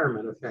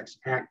environment affects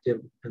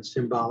active and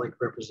symbolic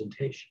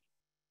representation.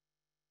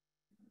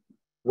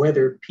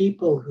 Whether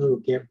people who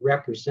get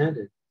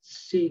represented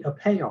see a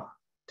payoff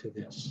to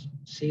this,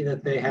 see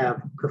that they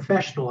have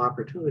professional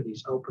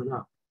opportunities open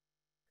up,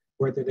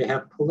 whether they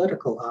have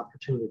political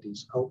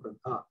opportunities open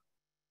up.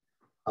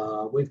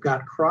 We've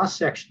got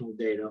cross-sectional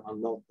data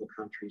on multiple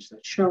countries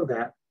that show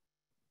that,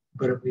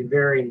 but it'd be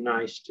very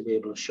nice to be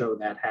able to show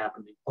that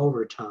happening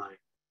over time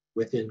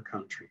within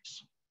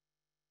countries.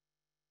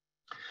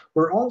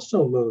 We're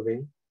also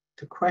moving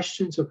to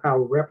questions of how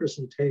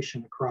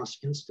representation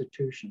across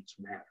institutions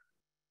matter.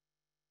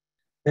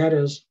 That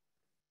is,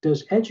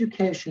 does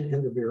education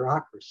in the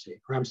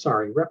bureaucracy, or I'm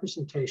sorry,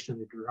 representation in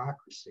the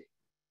bureaucracy,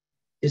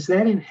 is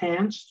that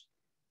enhanced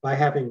by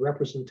having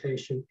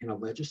representation in a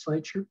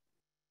legislature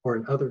or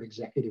in other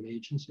executive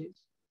agencies?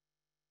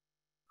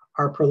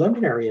 Our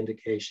preliminary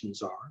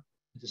indications are,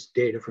 this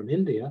data from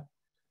India,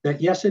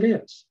 that yes, it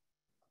is.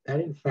 That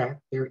in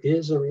fact, there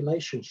is a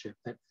relationship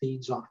that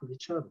feeds off of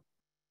each other.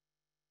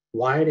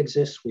 Why it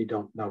exists, we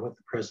don't know at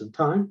the present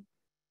time,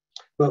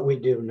 but we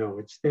do know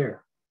it's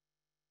there.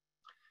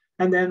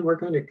 And then we're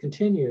going to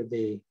continue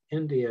the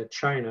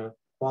India-China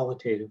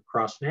qualitative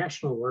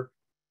cross-national work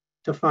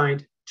to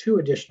find 2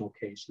 additional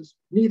cases.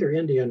 Neither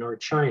India nor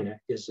China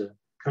is a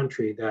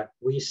country that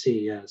we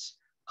see as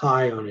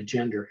high on a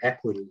gender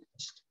equity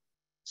list.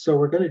 So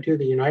we're going to do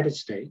the United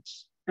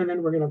States, and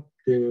then we're going to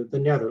do the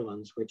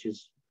Netherlands, which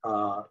is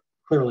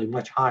clearly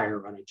much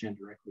higher on a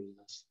gender equity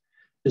list,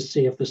 to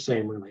see if the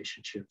same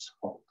relationships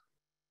hold.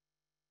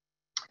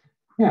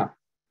 Now,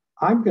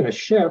 I'm going to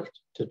shift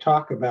to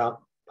talk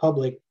about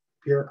public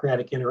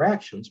bureaucratic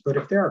interactions, but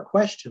if there are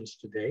questions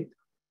today,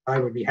 I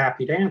would be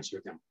happy to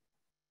answer them.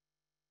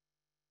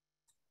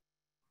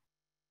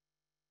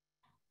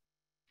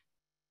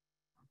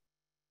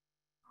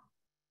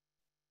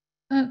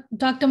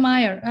 Dr.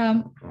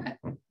 Meier,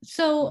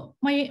 so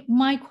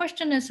my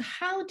question is,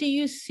 how do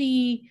you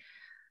see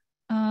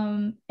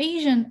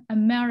Asian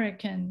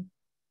American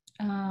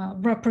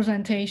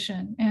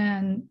representation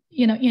and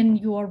in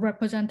your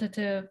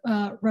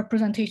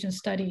representation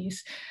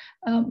studies?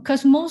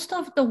 Because most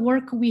of the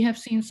work we have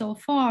seen so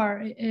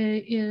far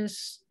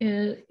is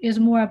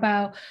more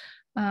about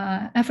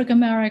African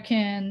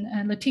American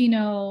and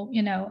Latino,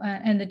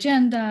 and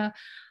agenda.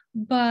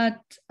 But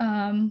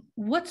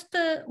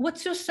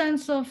what's your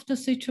sense of the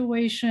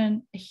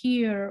situation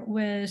here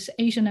with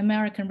Asian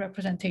American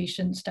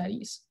representation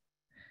studies?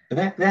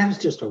 That is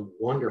just a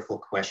wonderful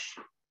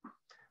question.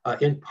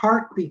 In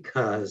part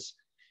because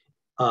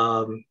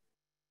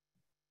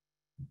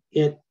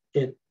it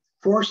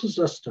forces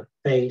us to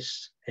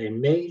face a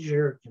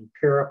major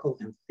empirical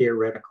and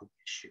theoretical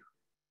issue.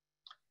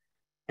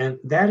 And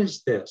that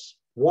is this.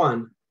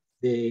 One,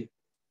 the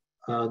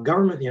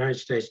government of the United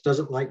States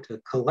doesn't like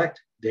to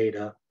collect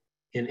data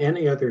in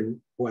any other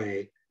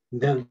way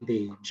than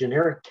the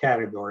generic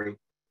category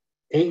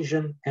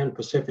Asian and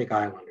Pacific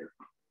Islander.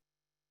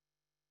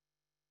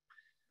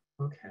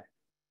 Okay.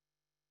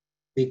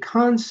 The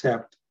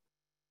concept,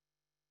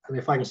 and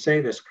if I can say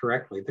this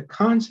correctly, the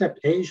concept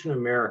Asian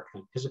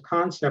American is a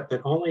concept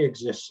that only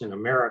exists in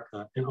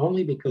America and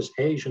only because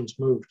Asians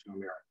moved to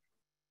America.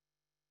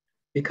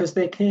 Because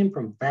they came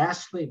from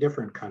vastly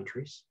different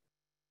countries,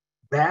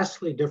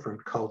 vastly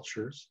different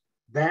cultures,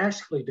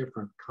 vastly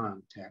different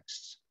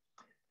contexts.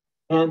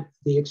 And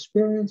the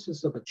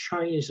experiences of a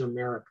Chinese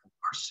American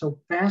are so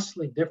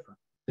vastly different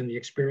than the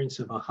experience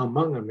of a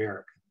Hmong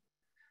American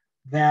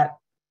that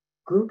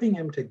grouping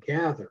them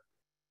together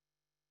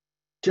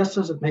just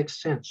doesn't make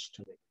sense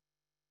to me,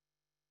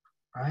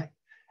 right?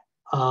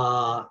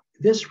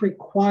 This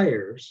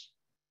requires,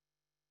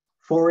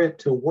 for it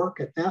to work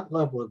at that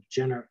level of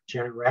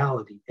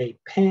generality, a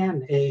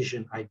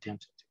pan-Asian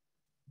identity.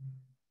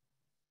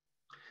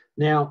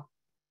 Now,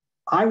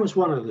 I was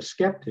one of the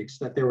skeptics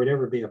that there would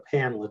ever be a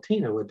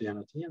pan-Latino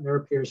identity, and there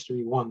appears to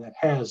be one that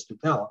has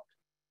developed,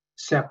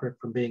 separate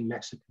from being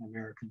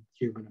Mexican-American,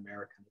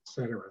 Cuban-American, et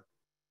cetera.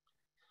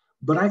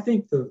 But I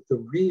think the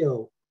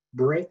real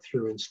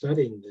breakthrough in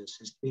studying this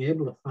is to be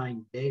able to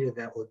find data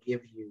that will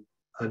give you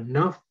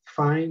enough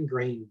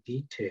fine-grained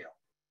detail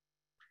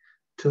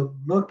to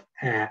look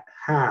at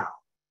how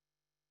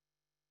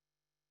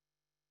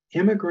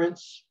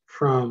immigrants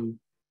from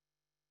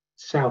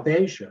South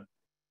Asia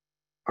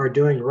are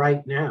doing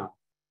right now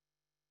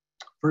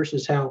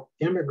versus how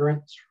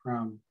immigrants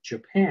from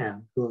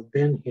Japan who have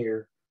been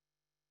here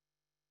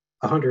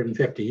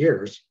 150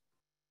 years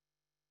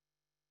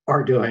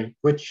are doing,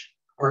 which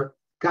are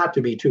got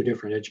to be two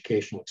different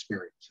educational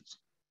experiences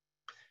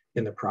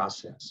in the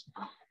process.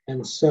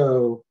 And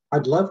so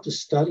I'd love to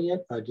study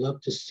it. I'd love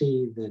to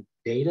see the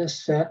data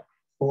set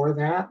for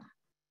that.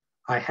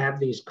 I have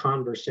these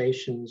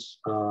conversations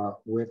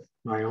with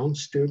my own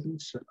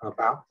students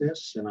about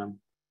this, and I'm,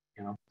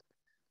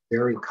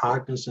 very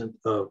cognizant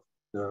of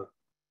the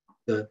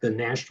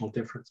national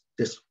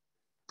difficulties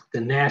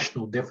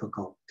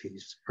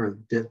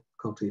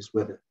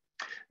with it.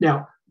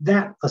 Now,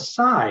 that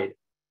aside,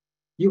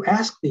 you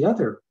ask the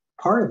other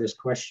part of this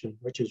question,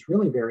 which is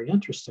really very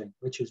interesting,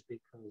 which is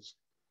because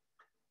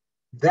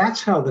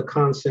that's how the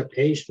concept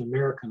Asian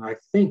American, I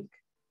think,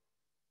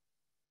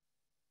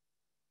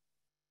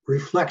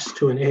 reflects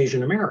to an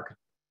Asian American.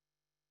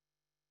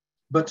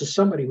 But to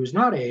somebody who's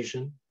not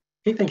Asian,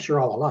 he thinks you're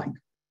all alike,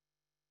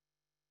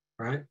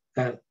 right?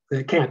 That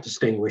they can't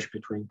distinguish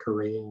between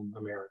Korean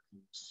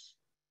Americans,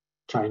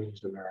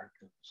 Chinese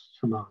Americans,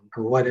 Hmong,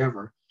 or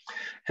whatever.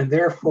 And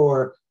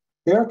therefore,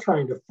 they're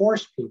trying to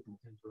force people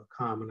into a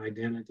common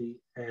identity,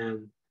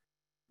 and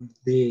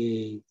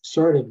the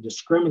sort of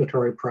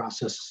discriminatory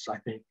processes, I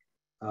think,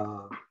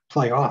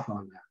 play off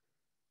on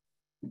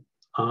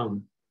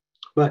that.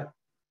 But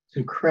it's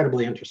an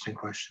incredibly interesting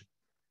question.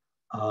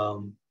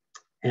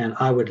 And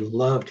I would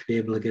love to be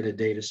able to get a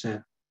data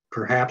set,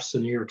 perhaps the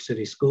New York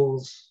City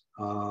schools,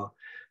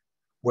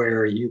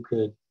 where you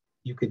could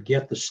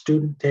get the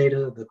student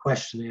data. The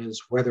question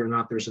is whether or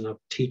not there's enough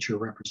teacher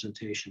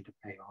representation to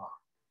pay off.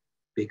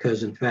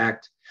 Because in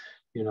fact,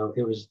 it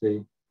was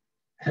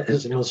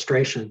as an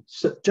illustration,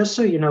 so just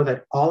so you know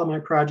that all of my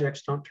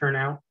projects don't turn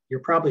out,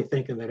 you're probably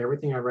thinking that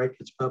everything I write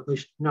gets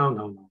published.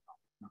 No.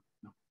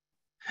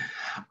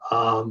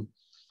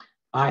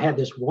 I had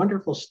this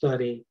wonderful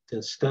study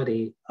to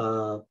study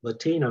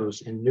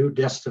Latinos in new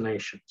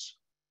destinations,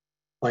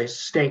 like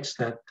states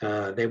that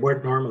they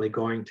weren't normally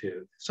going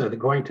to. So they're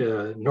going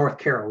to North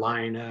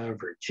Carolina,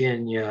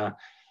 Virginia,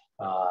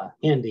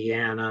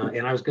 Indiana,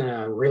 and I was going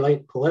to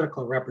relate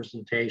political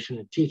representation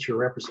and teacher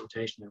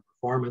representation and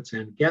performance.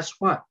 And guess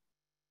what?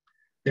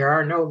 There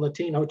are no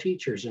Latino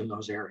teachers in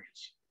those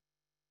areas.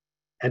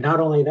 And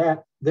not only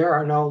that, there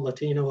are no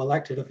Latino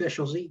elected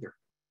officials either.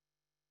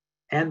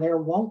 And there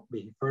won't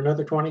be for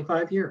another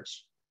 25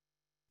 years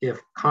if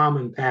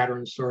common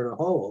patterns sort of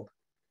hold.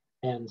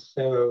 And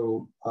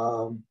so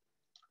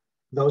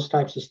those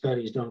types of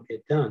studies don't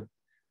get done.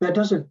 That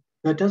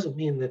doesn't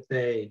mean that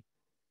they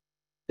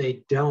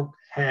don't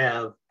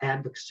have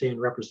advocacy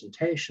and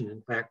representation.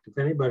 In fact, if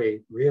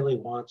anybody really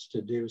wants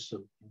to do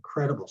some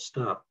incredible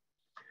stuff,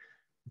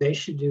 they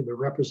should do the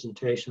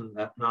representation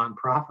that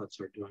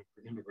nonprofits are doing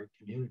for immigrant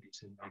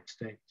communities in the United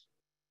States.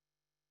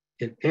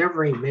 In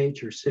every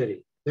major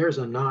city, there's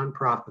a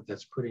nonprofit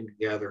that's putting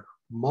together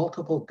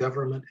multiple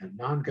government and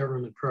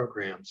non-government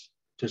programs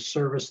to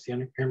service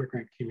the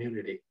immigrant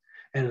community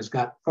and has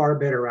got far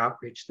better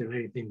outreach than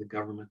anything the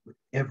government would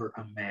ever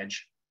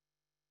imagine.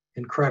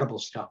 Incredible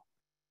stuff.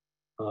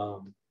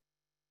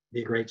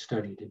 Be a great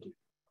study to do.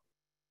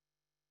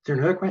 Is there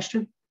another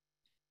question?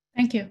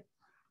 Thank you.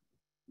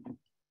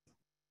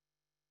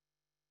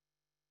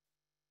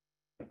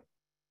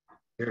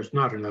 There's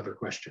not another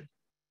question.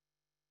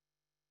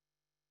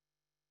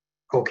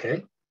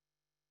 Okay.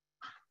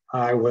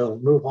 I will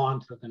move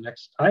on to the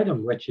next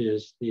item, which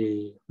is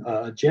the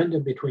agenda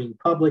between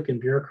public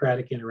and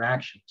bureaucratic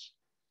interactions.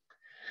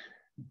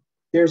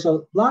 There's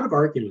a lot of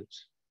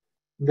arguments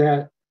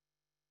that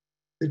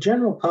the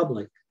general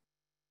public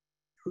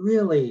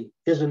really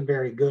isn't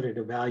very good at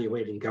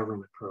evaluating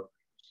government programs,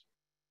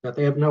 that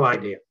they have no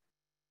idea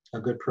a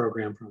good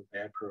program from a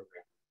bad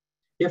program.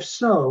 If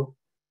so,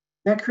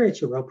 that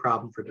creates a real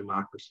problem for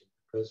democracy,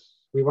 because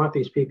we want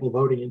these people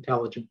voting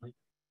intelligently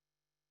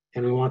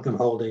and we want them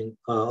holding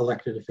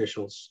elected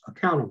officials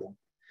accountable.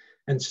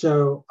 And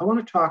so I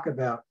want to talk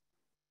about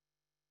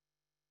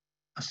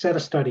a set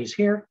of studies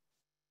here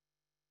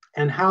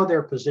and how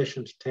they're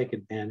positioned to take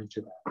advantage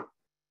of that.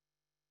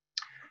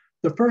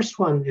 The first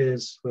one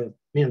is with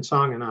Mian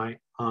Song and I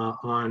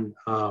on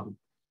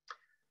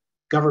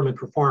government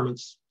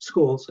performance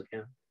schools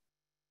again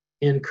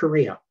in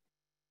Korea.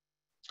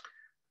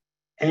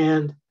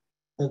 And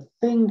the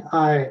thing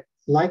I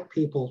like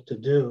people to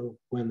do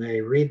when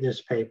they read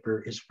this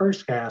paper is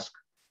first ask,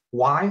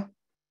 why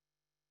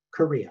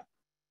Korea?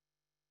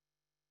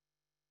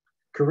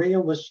 Korea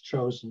was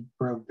chosen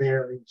for a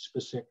very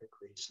specific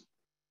reason.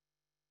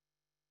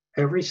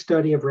 Every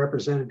study of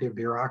representative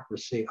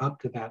bureaucracy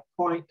up to that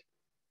point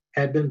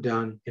had been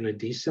done in a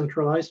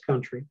decentralized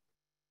country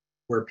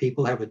where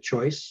people have a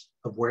choice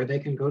of where they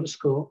can go to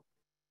school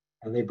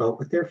and they vote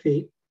with their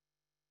feet.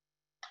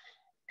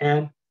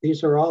 And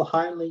these are all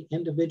highly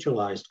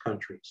individualized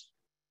countries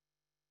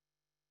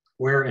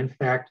where, in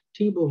fact,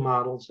 Tibu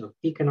models of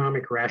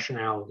economic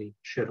rationality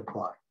should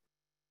apply.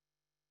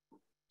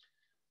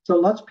 So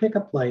let's pick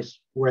a place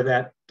where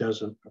that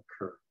doesn't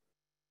occur.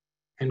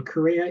 And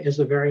Korea is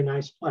a very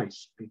nice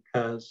place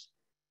because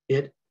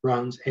it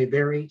runs a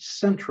very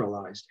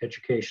centralized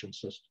education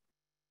system.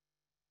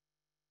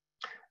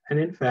 And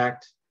in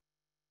fact,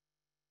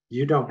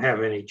 you don't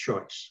have any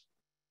choice.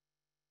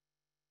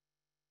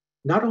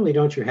 Not only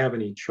don't you have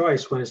any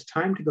choice, when it's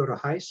time to go to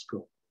high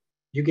school,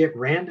 you get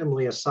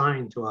randomly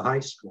assigned to a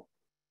high school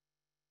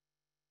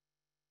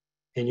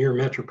in your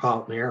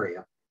metropolitan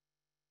area.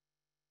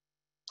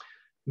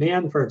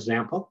 Man, for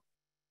example,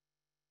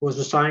 was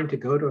assigned to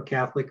go to a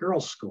Catholic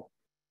girls' school.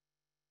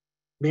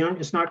 Man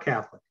is not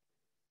Catholic.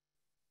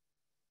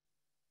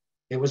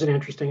 It was an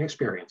interesting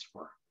experience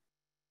for her.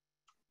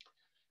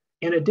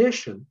 In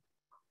addition,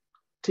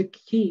 to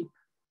keep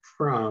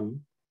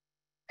from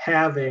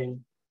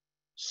having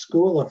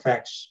school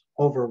effects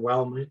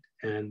overwhelm it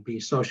and be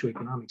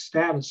socioeconomic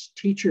status,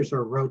 teachers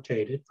are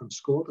rotated from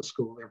school to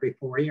school every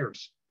 4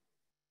 years.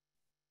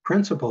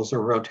 Principals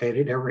are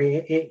rotated every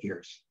 8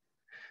 years.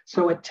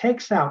 So it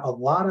takes out a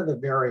lot of the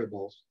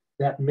variables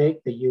that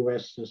make the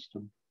US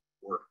system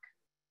work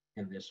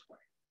in this way.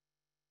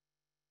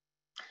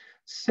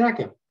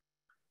 Second,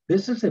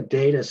 this is a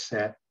data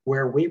set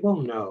where we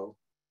will know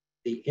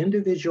the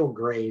individual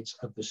grades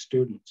of the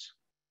students.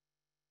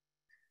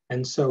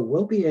 And so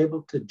we'll be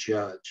able to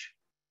judge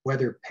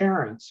whether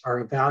parents are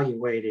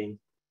evaluating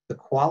the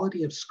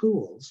quality of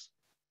schools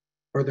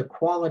or the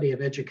quality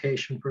of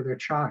education for their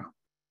child.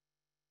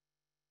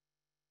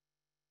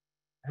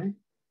 Okay?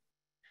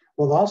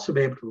 We'll also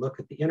be able to look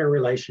at the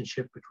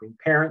interrelationship between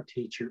parent,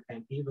 teacher,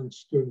 and even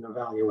student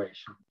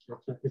evaluation.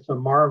 It's a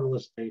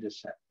marvelous data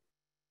set.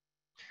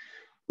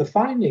 The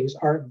findings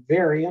are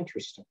very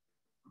interesting.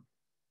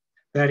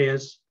 That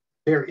is,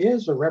 there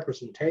is a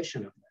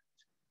representation effect.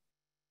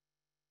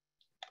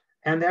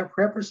 And that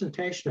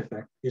representation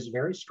effect is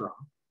very strong.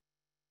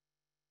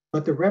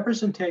 But the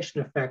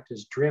representation effect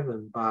is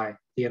driven by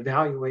the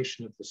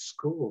evaluation of the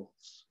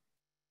schools,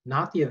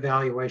 not the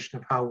evaluation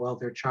of how well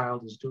their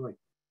child is doing.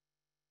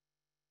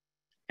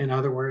 In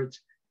other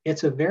words,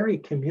 it's a very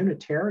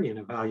communitarian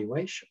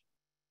evaluation.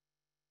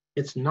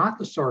 It's not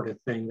the sort of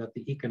thing that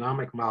the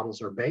economic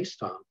models are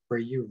based on, where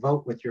you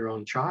vote with your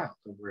own child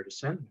on where to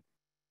send them.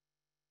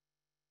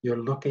 You're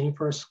looking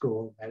for a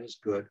school that is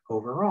good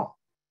overall.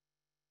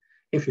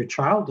 If your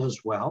child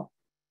does well,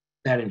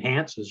 that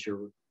enhances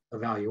your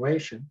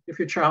evaluation. If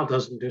your child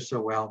doesn't do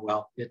so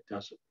well, it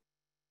doesn't.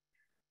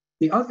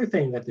 The other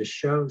thing that this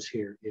shows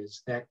here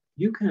is that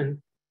you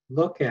can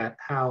look at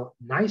how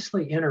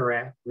nicely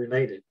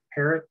related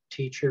parent,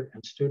 teacher,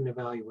 and student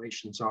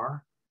evaluations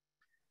are.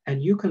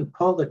 And you can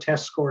pull the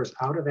test scores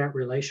out of that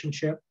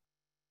relationship,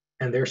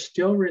 and they're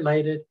still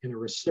related in a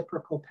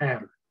reciprocal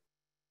pattern,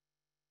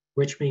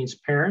 which means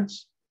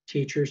parents,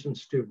 teachers, and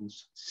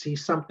students see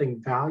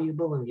something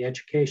valuable in the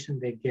education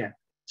they get,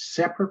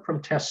 separate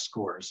from test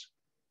scores.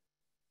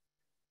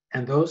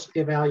 And those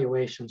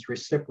evaluations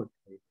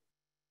reciprocally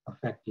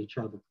affect each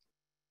other.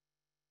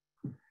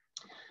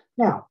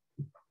 Now,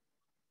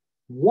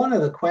 one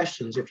of the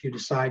questions, if you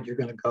decide you're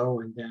going to go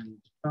and then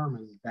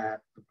determine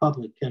that the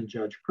public can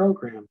judge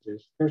programs,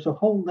 is there's a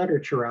whole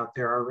literature out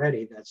there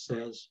already that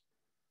says,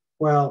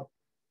 well,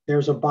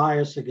 there's a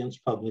bias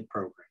against public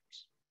programs.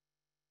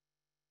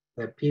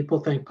 That people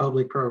think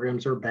public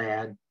programs are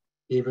bad,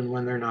 even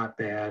when they're not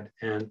bad.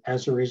 And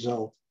as a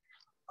result,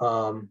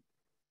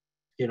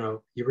 you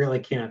know, you really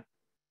can't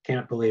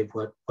believe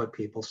what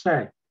people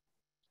say.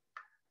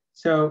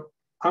 So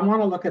I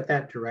want to look at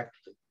that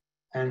directly.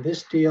 And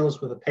this deals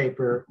with a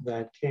paper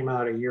that came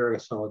out a year or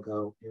so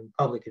ago in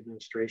Public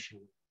Administration.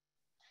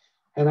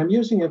 And I'm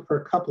using it for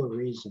a couple of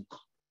reasons.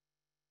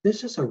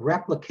 This is a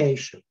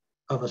replication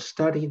of a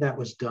study that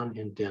was done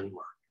in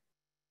Denmark.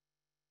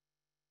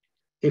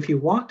 If you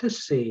want to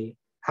see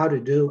how to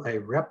do a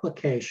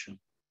replication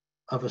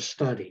of a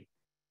study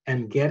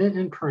and get it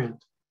in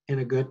print in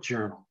a good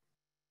journal,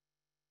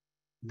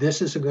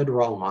 this is a good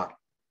role model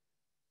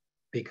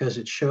because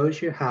it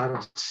shows you how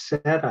to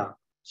set up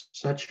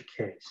such a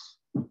case.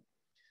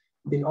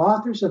 The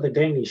authors of the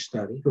Danish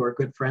study, who are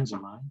good friends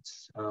of mine,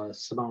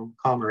 Simone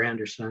Kalmer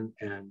Andersen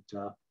and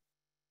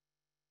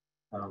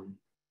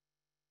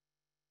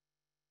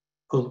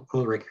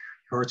Ulrik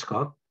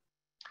Hortskov,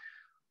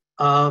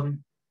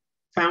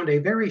 found a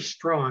very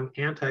strong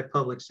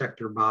anti-public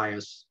sector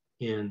bias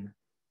in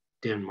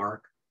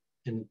Denmark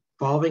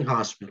involving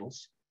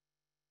hospitals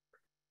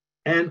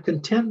and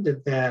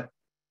contended that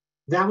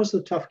that was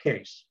the tough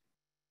case.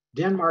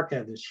 Denmark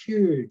had this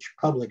huge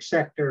public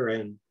sector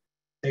and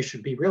they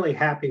should be really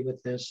happy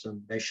with this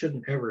and they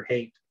shouldn't ever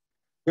hate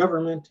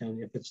government.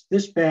 And if it's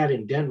this bad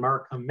in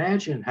Denmark,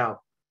 imagine how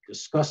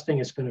disgusting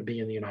it's going to be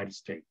in the United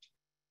States.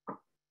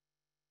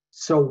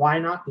 So why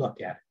not look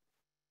at it?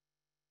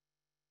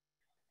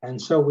 And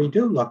so we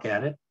do look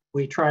at it.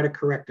 We try to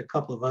correct a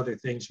couple of other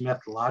things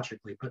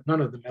methodologically, but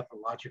none of the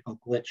methodological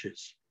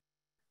glitches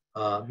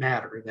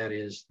matter. That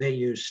is, they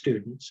use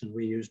students and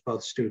we use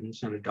both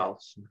students and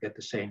adults and get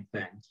the same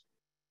things.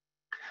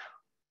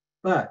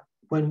 But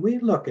when we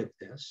look at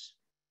this,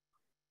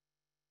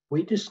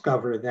 we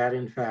discover that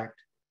in fact,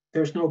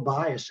 there's no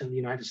bias in the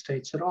United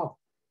States at all.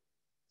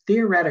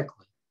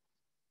 Theoretically,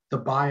 the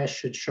bias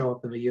should show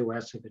up in the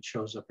US if it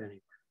shows up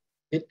anywhere.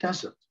 It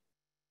doesn't.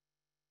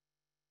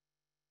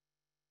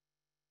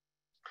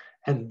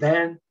 And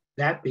then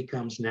that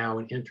becomes now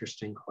an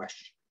interesting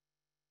question.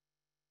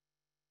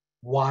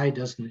 Why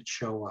doesn't it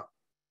show up?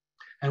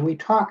 And we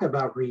talk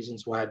about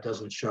reasons why it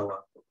doesn't show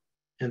up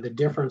and the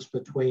difference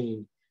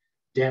between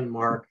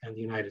Denmark and the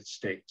United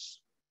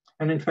States.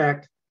 And in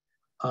fact,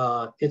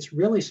 it's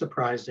really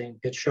surprising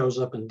it shows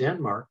up in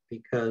Denmark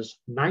because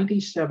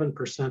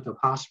 97% of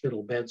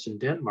hospital beds in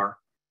Denmark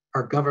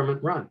are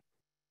government run.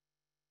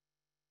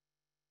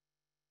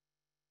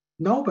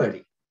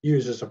 Nobody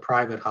uses a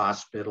private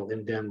hospital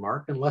in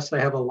Denmark unless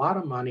they have a lot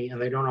of money and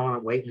they don't want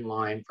to wait in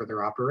line for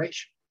their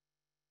operation.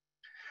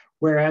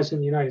 Whereas in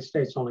the United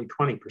States, only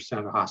 20%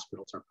 of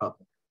hospitals are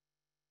public.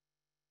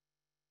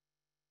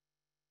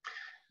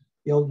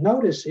 You'll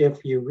notice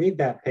if you read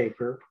that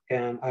paper,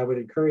 and I would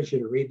encourage you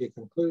to read the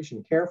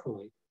conclusion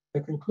carefully,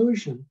 the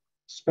conclusion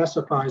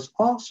specifies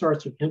all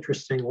sorts of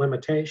interesting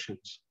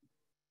limitations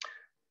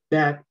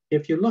that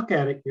if you look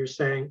at it, you're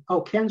saying,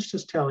 oh, Ken's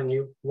just telling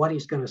you what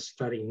he's going to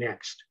study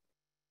next.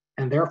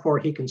 And therefore,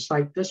 he can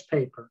cite this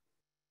paper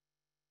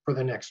for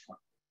the next one.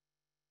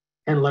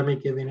 And let me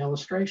give you an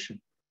illustration.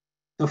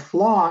 The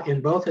flaw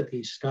in both of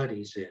these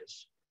studies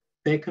is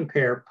they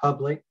compare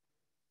public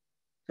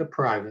to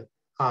private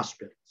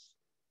hospitals.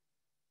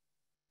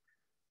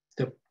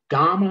 The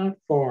dominant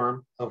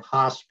form of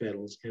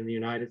hospitals in the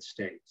United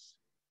States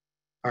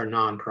are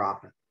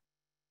nonprofit.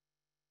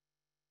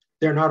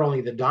 They're not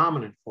only the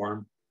dominant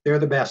form, they're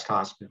the best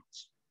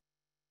hospitals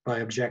by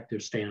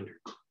objective standards.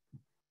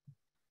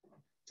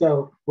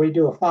 So we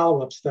do a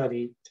follow-up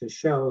study to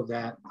show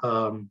that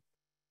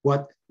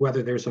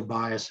whether there's a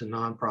bias in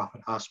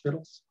nonprofit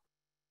hospitals.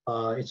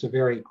 It's a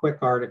very quick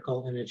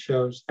article and it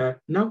shows that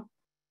no,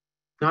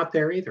 not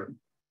there either.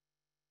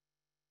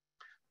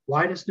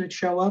 Why doesn't it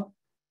show up?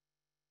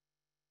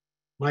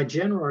 My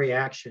general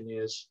reaction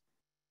is,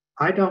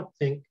 I don't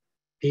think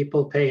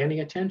people pay any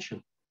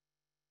attention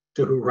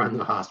to who run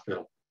the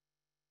hospital.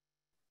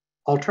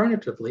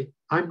 Alternatively,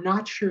 I'm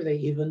not sure they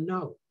even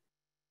know.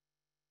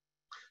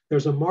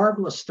 There's a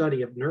marvelous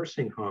study of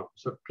nursing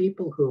homes, of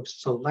people who have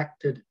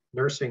selected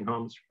nursing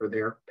homes for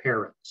their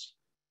parents.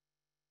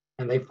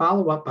 And they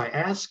follow up by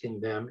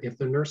asking them if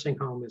the nursing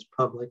home is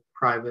public,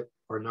 private,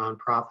 or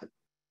nonprofit.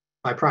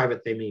 By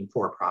private, they mean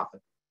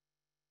for-profit.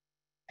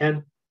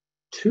 And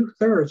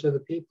 2/3 of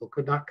the people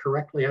could not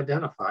correctly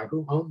identify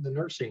who owned the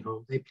nursing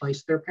home they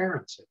placed their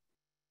parents in.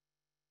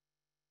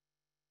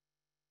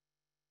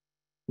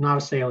 Not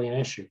a salient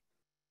issue.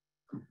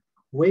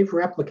 We've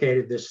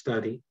replicated this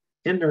study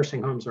in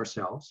nursing homes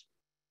ourselves,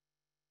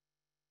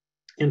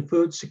 in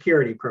food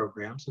security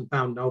programs, and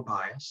found no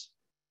bias.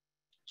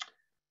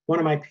 One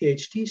of my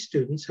PhD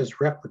students has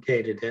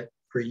replicated it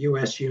for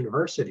US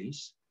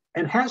universities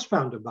and has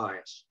found a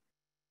bias.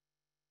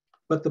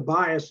 But the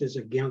bias is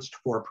against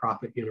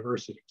for-profit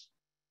universities.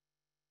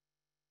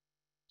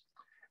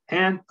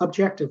 And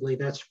objectively,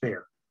 that's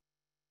fair.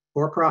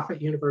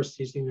 For-profit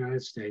universities in the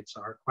United States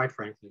are, quite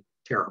frankly,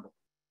 terrible.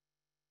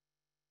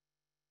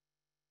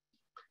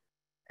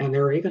 And they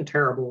were even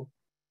terrible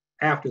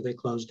after they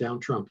closed down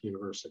Trump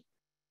University.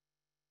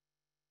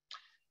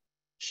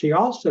 She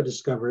also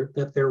discovered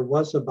that there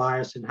was a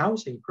bias in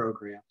housing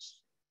programs,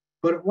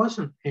 but it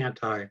wasn't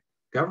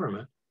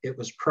anti-government, it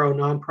was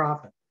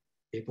pro-nonprofit.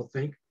 People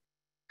think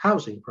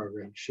housing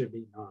programs should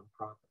be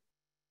nonprofit.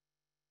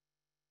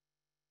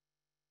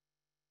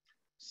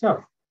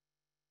 So,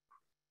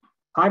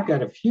 I've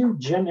got a few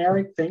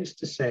generic things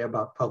to say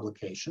about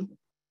publication,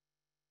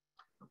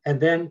 and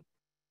then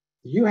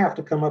you have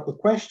to come up with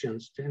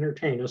questions to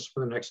entertain us for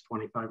the next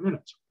 25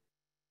 minutes.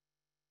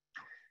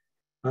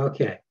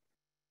 Okay.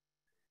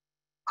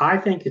 I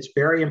think it's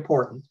very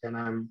important, and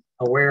I'm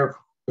aware of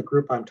the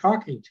group I'm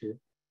talking to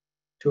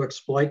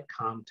exploit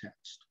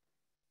context.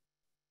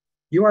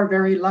 You are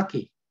very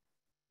lucky.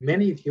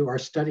 Many of you are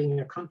studying in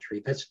a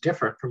country that's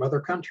different from other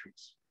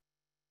countries,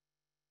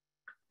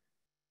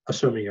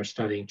 assuming you're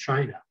studying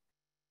China.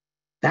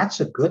 That's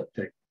a good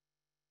thing.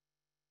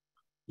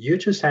 You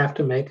just have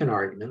to make an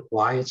argument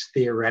why it's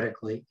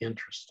theoretically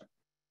interesting.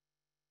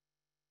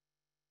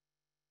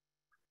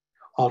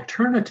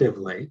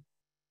 Alternatively,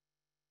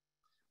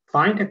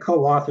 find a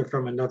co-author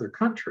from another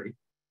country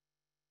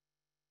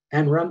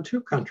and run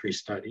 2 country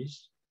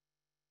studies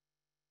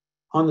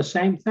on the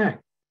same thing.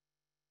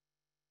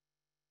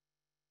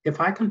 If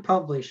I can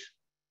publish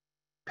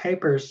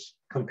papers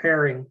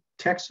comparing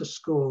Texas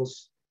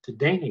schools to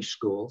Danish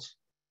schools,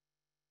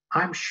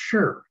 I'm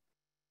sure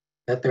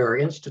that there are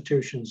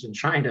institutions in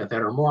China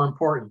that are more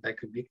important that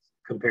could be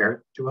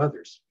compared to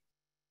others.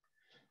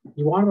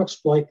 You want to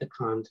exploit the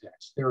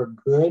context. There are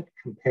good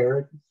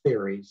comparative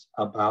theories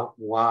about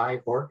why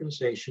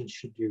organizations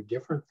should do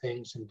different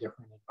things in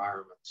different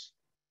environments.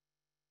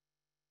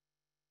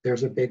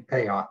 There's a big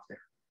payoff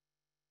there.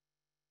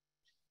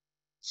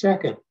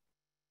 Second,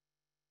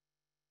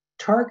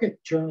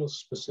 target journals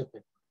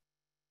specifically.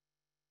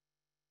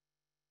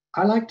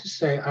 I like to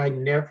say I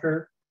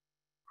never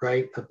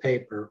write a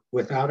paper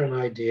without an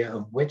idea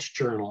of which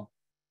journal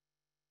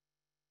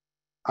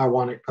I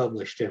want it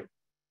published in.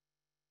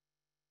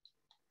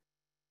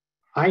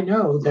 I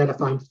know that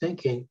if I'm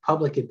thinking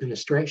public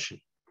administration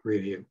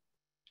review,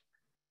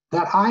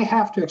 that I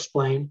have to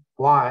explain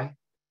why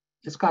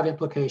it's got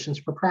implications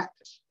for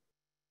practice.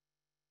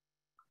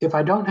 If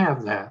I don't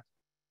have that,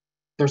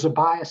 there's a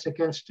bias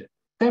against it.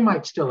 They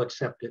might still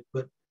accept it,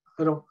 but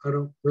I don't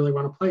really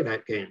want to play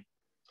that game.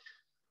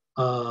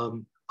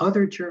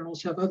 Other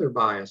journals have other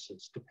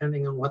biases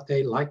depending on what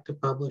they like to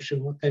publish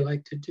and what they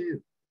like to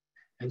do.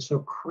 And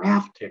so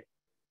crafting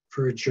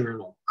for a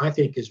journal, I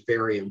think, is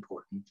very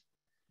important.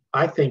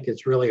 I think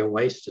it's really a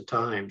waste of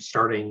time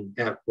starting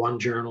at one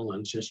journal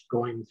and just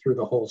going through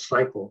the whole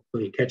cycle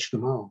till you catch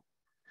them all.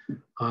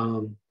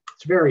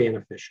 It's very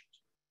inefficient.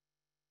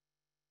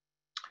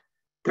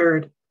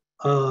 Third,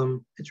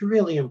 it's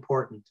really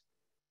important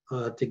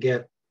to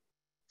get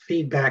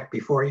feedback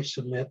before you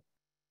submit.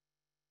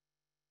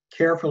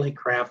 Carefully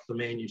craft the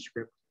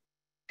manuscript,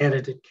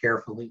 edit it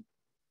carefully.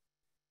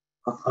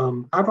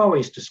 I've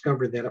always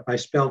discovered that if I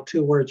spell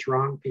 2 words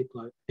wrong,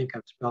 people think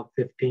I've spelled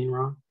 15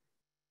 wrong.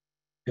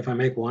 If I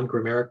make one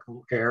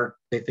grammatical error,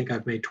 they think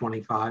I've made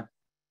 25.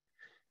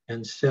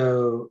 And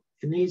so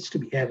it needs to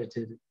be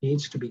edited, it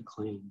needs to be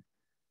clean.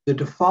 The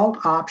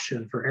default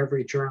option for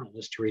every journal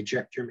is to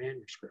reject your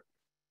manuscript.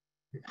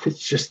 It's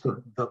just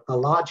the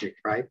logic,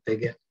 right? They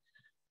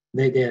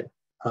get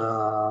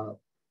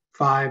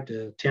 5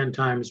 to 10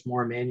 times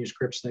more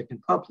manuscripts they can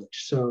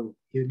publish. So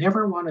you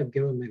never want to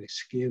give them an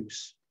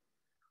excuse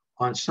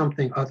on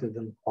something other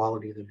than the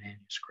quality of the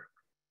manuscript.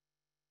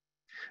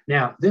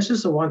 Now, this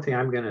is the one thing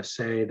I'm going to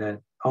say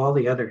that all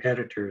the other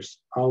editors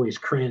always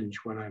cringe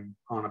when I'm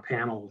on a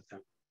panel with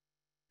them.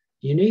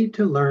 You need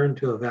to learn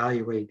to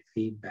evaluate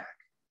feedback.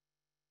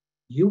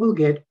 You will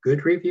get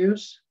good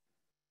reviews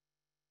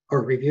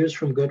or reviews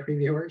from good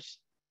reviewers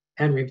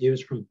and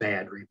reviews from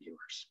bad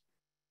reviewers.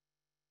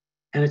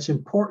 And it's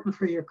important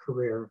for your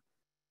career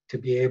to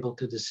be able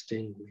to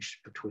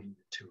distinguish between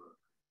the two of them.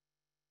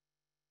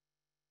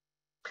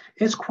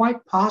 It's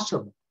quite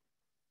possible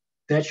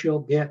that you'll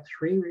get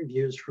 3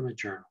 reviews from a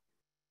journal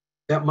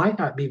that might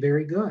not be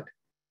very good,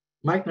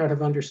 might not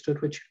have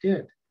understood what you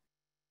did.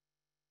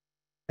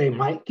 They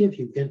might give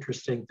you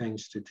interesting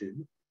things to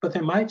do, but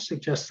they might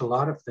suggest a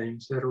lot of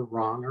things that are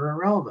wrong or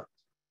irrelevant.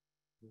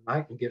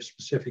 I can give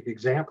specific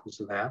examples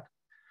of that.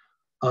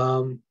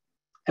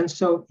 And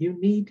so you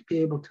need to be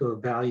able to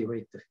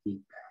evaluate the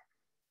feedback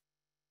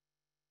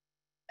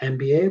and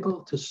be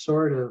able to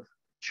sort of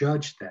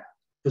judge that.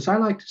 As I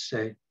like to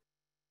say,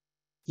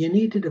 you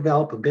need to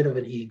develop a bit of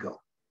an ego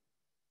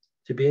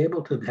to be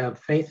able to have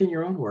faith in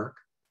your own work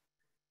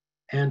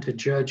and to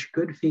judge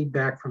good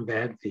feedback from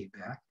bad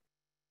feedback.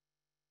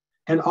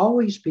 And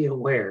always be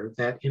aware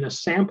that in a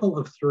sample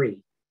of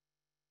 3,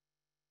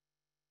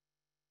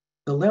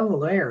 the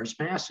level of error is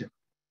massive.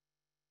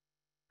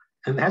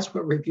 And that's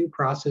what review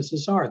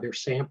processes are. They're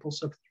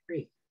samples of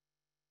 3.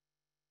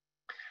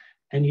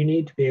 And you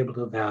need to be able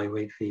to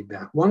evaluate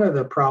feedback. One of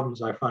the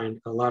problems I find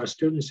a lot of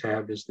students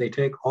have is they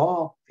take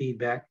all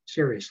feedback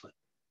seriously.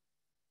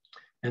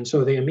 And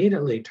so they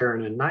immediately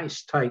turn a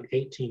nice, tight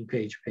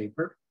 18-page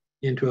paper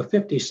into a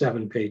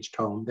 57-page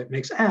tome that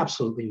makes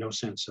absolutely no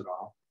sense at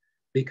all,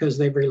 because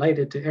they've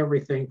related to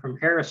everything from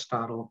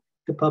Aristotle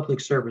to public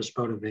service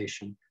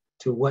motivation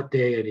to what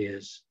day it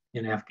is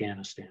in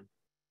Afghanistan.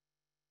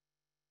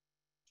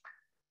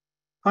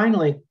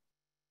 Finally,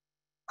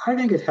 I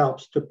think it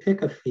helps to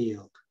pick a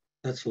field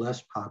that's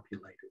less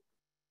populated.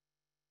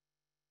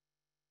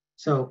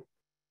 So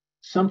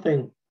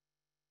something,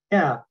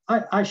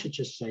 I should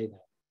just say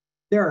that.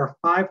 There are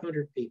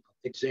 500 people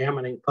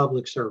examining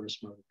public service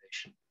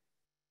motivation.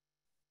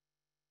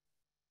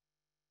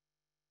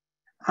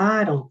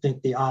 I don't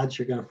think the odds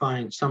you're going to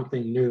find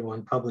something new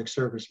on public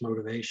service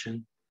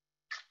motivation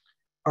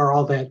are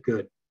all that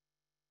good.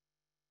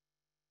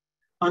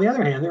 On the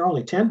other hand, there are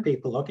only 10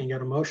 people looking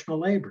at emotional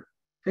labor.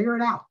 Figure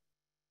it out,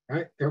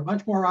 right? There are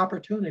much more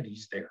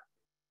opportunities there.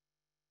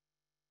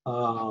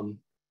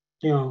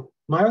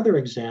 My other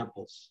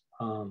examples,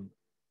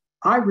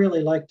 I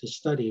really like to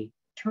study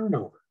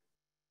turnover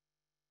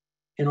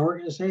in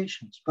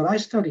organizations, but I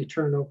study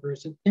turnover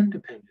as an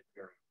independent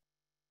variable.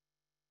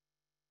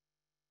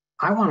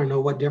 I want to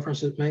know what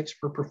difference it makes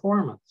for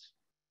performance.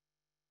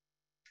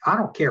 I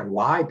don't care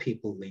why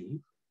people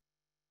leave.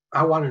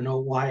 I want to know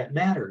why it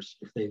matters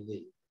if they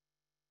leave.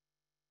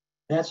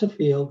 That's a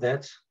field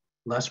that's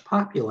less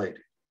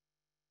populated.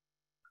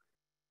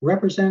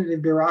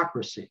 Representative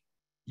bureaucracy.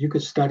 You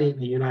could study it in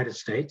the United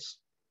States,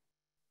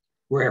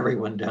 where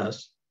everyone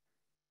does,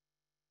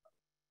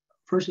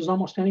 versus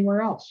almost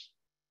anywhere else.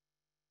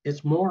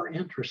 It's more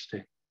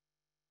interesting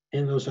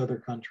in those other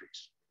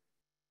countries.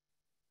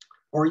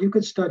 Or you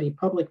could study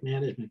public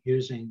management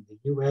using the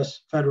US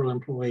Federal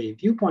Employee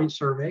Viewpoint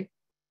Survey,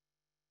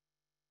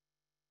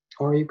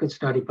 or you could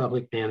study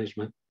public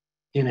management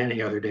in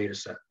any other data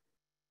set.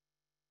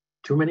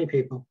 Too many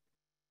people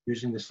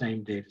using the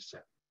same data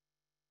set.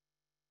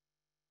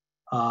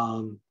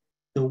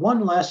 The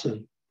one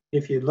lesson,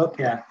 if you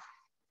look at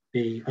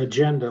the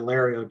agenda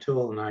Larry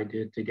O'Toole and I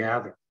did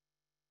together,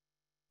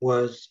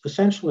 was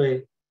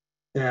essentially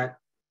that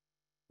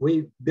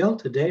we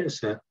built a data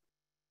set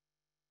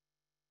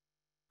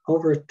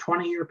over a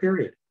 20-year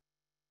period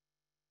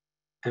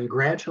and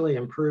gradually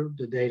improved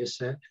the data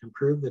set. And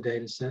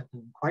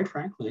quite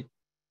frankly,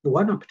 it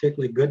wasn't a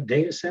particularly good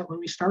data set when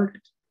we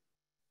started.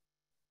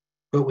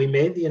 But we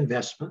made the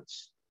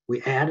investments,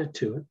 we added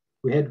to it,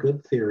 we had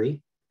good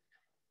theory.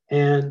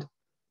 And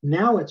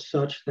now it's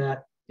such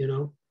that,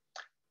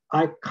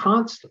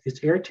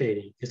 it's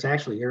irritating. It's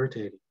actually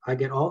irritating. I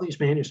get all these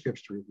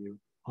manuscripts to review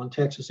on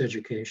Texas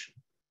education.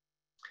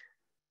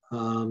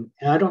 And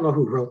I don't know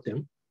who wrote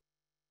them,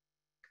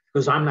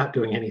 because I'm not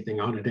doing anything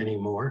on it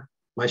anymore.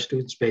 My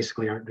students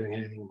basically aren't doing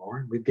anything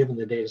more. We've given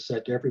the data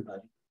set to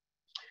everybody.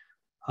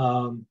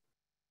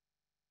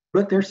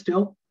 But they're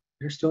still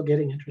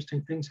getting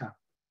interesting things out.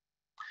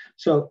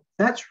 So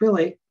that's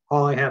really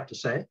all I have to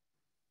say.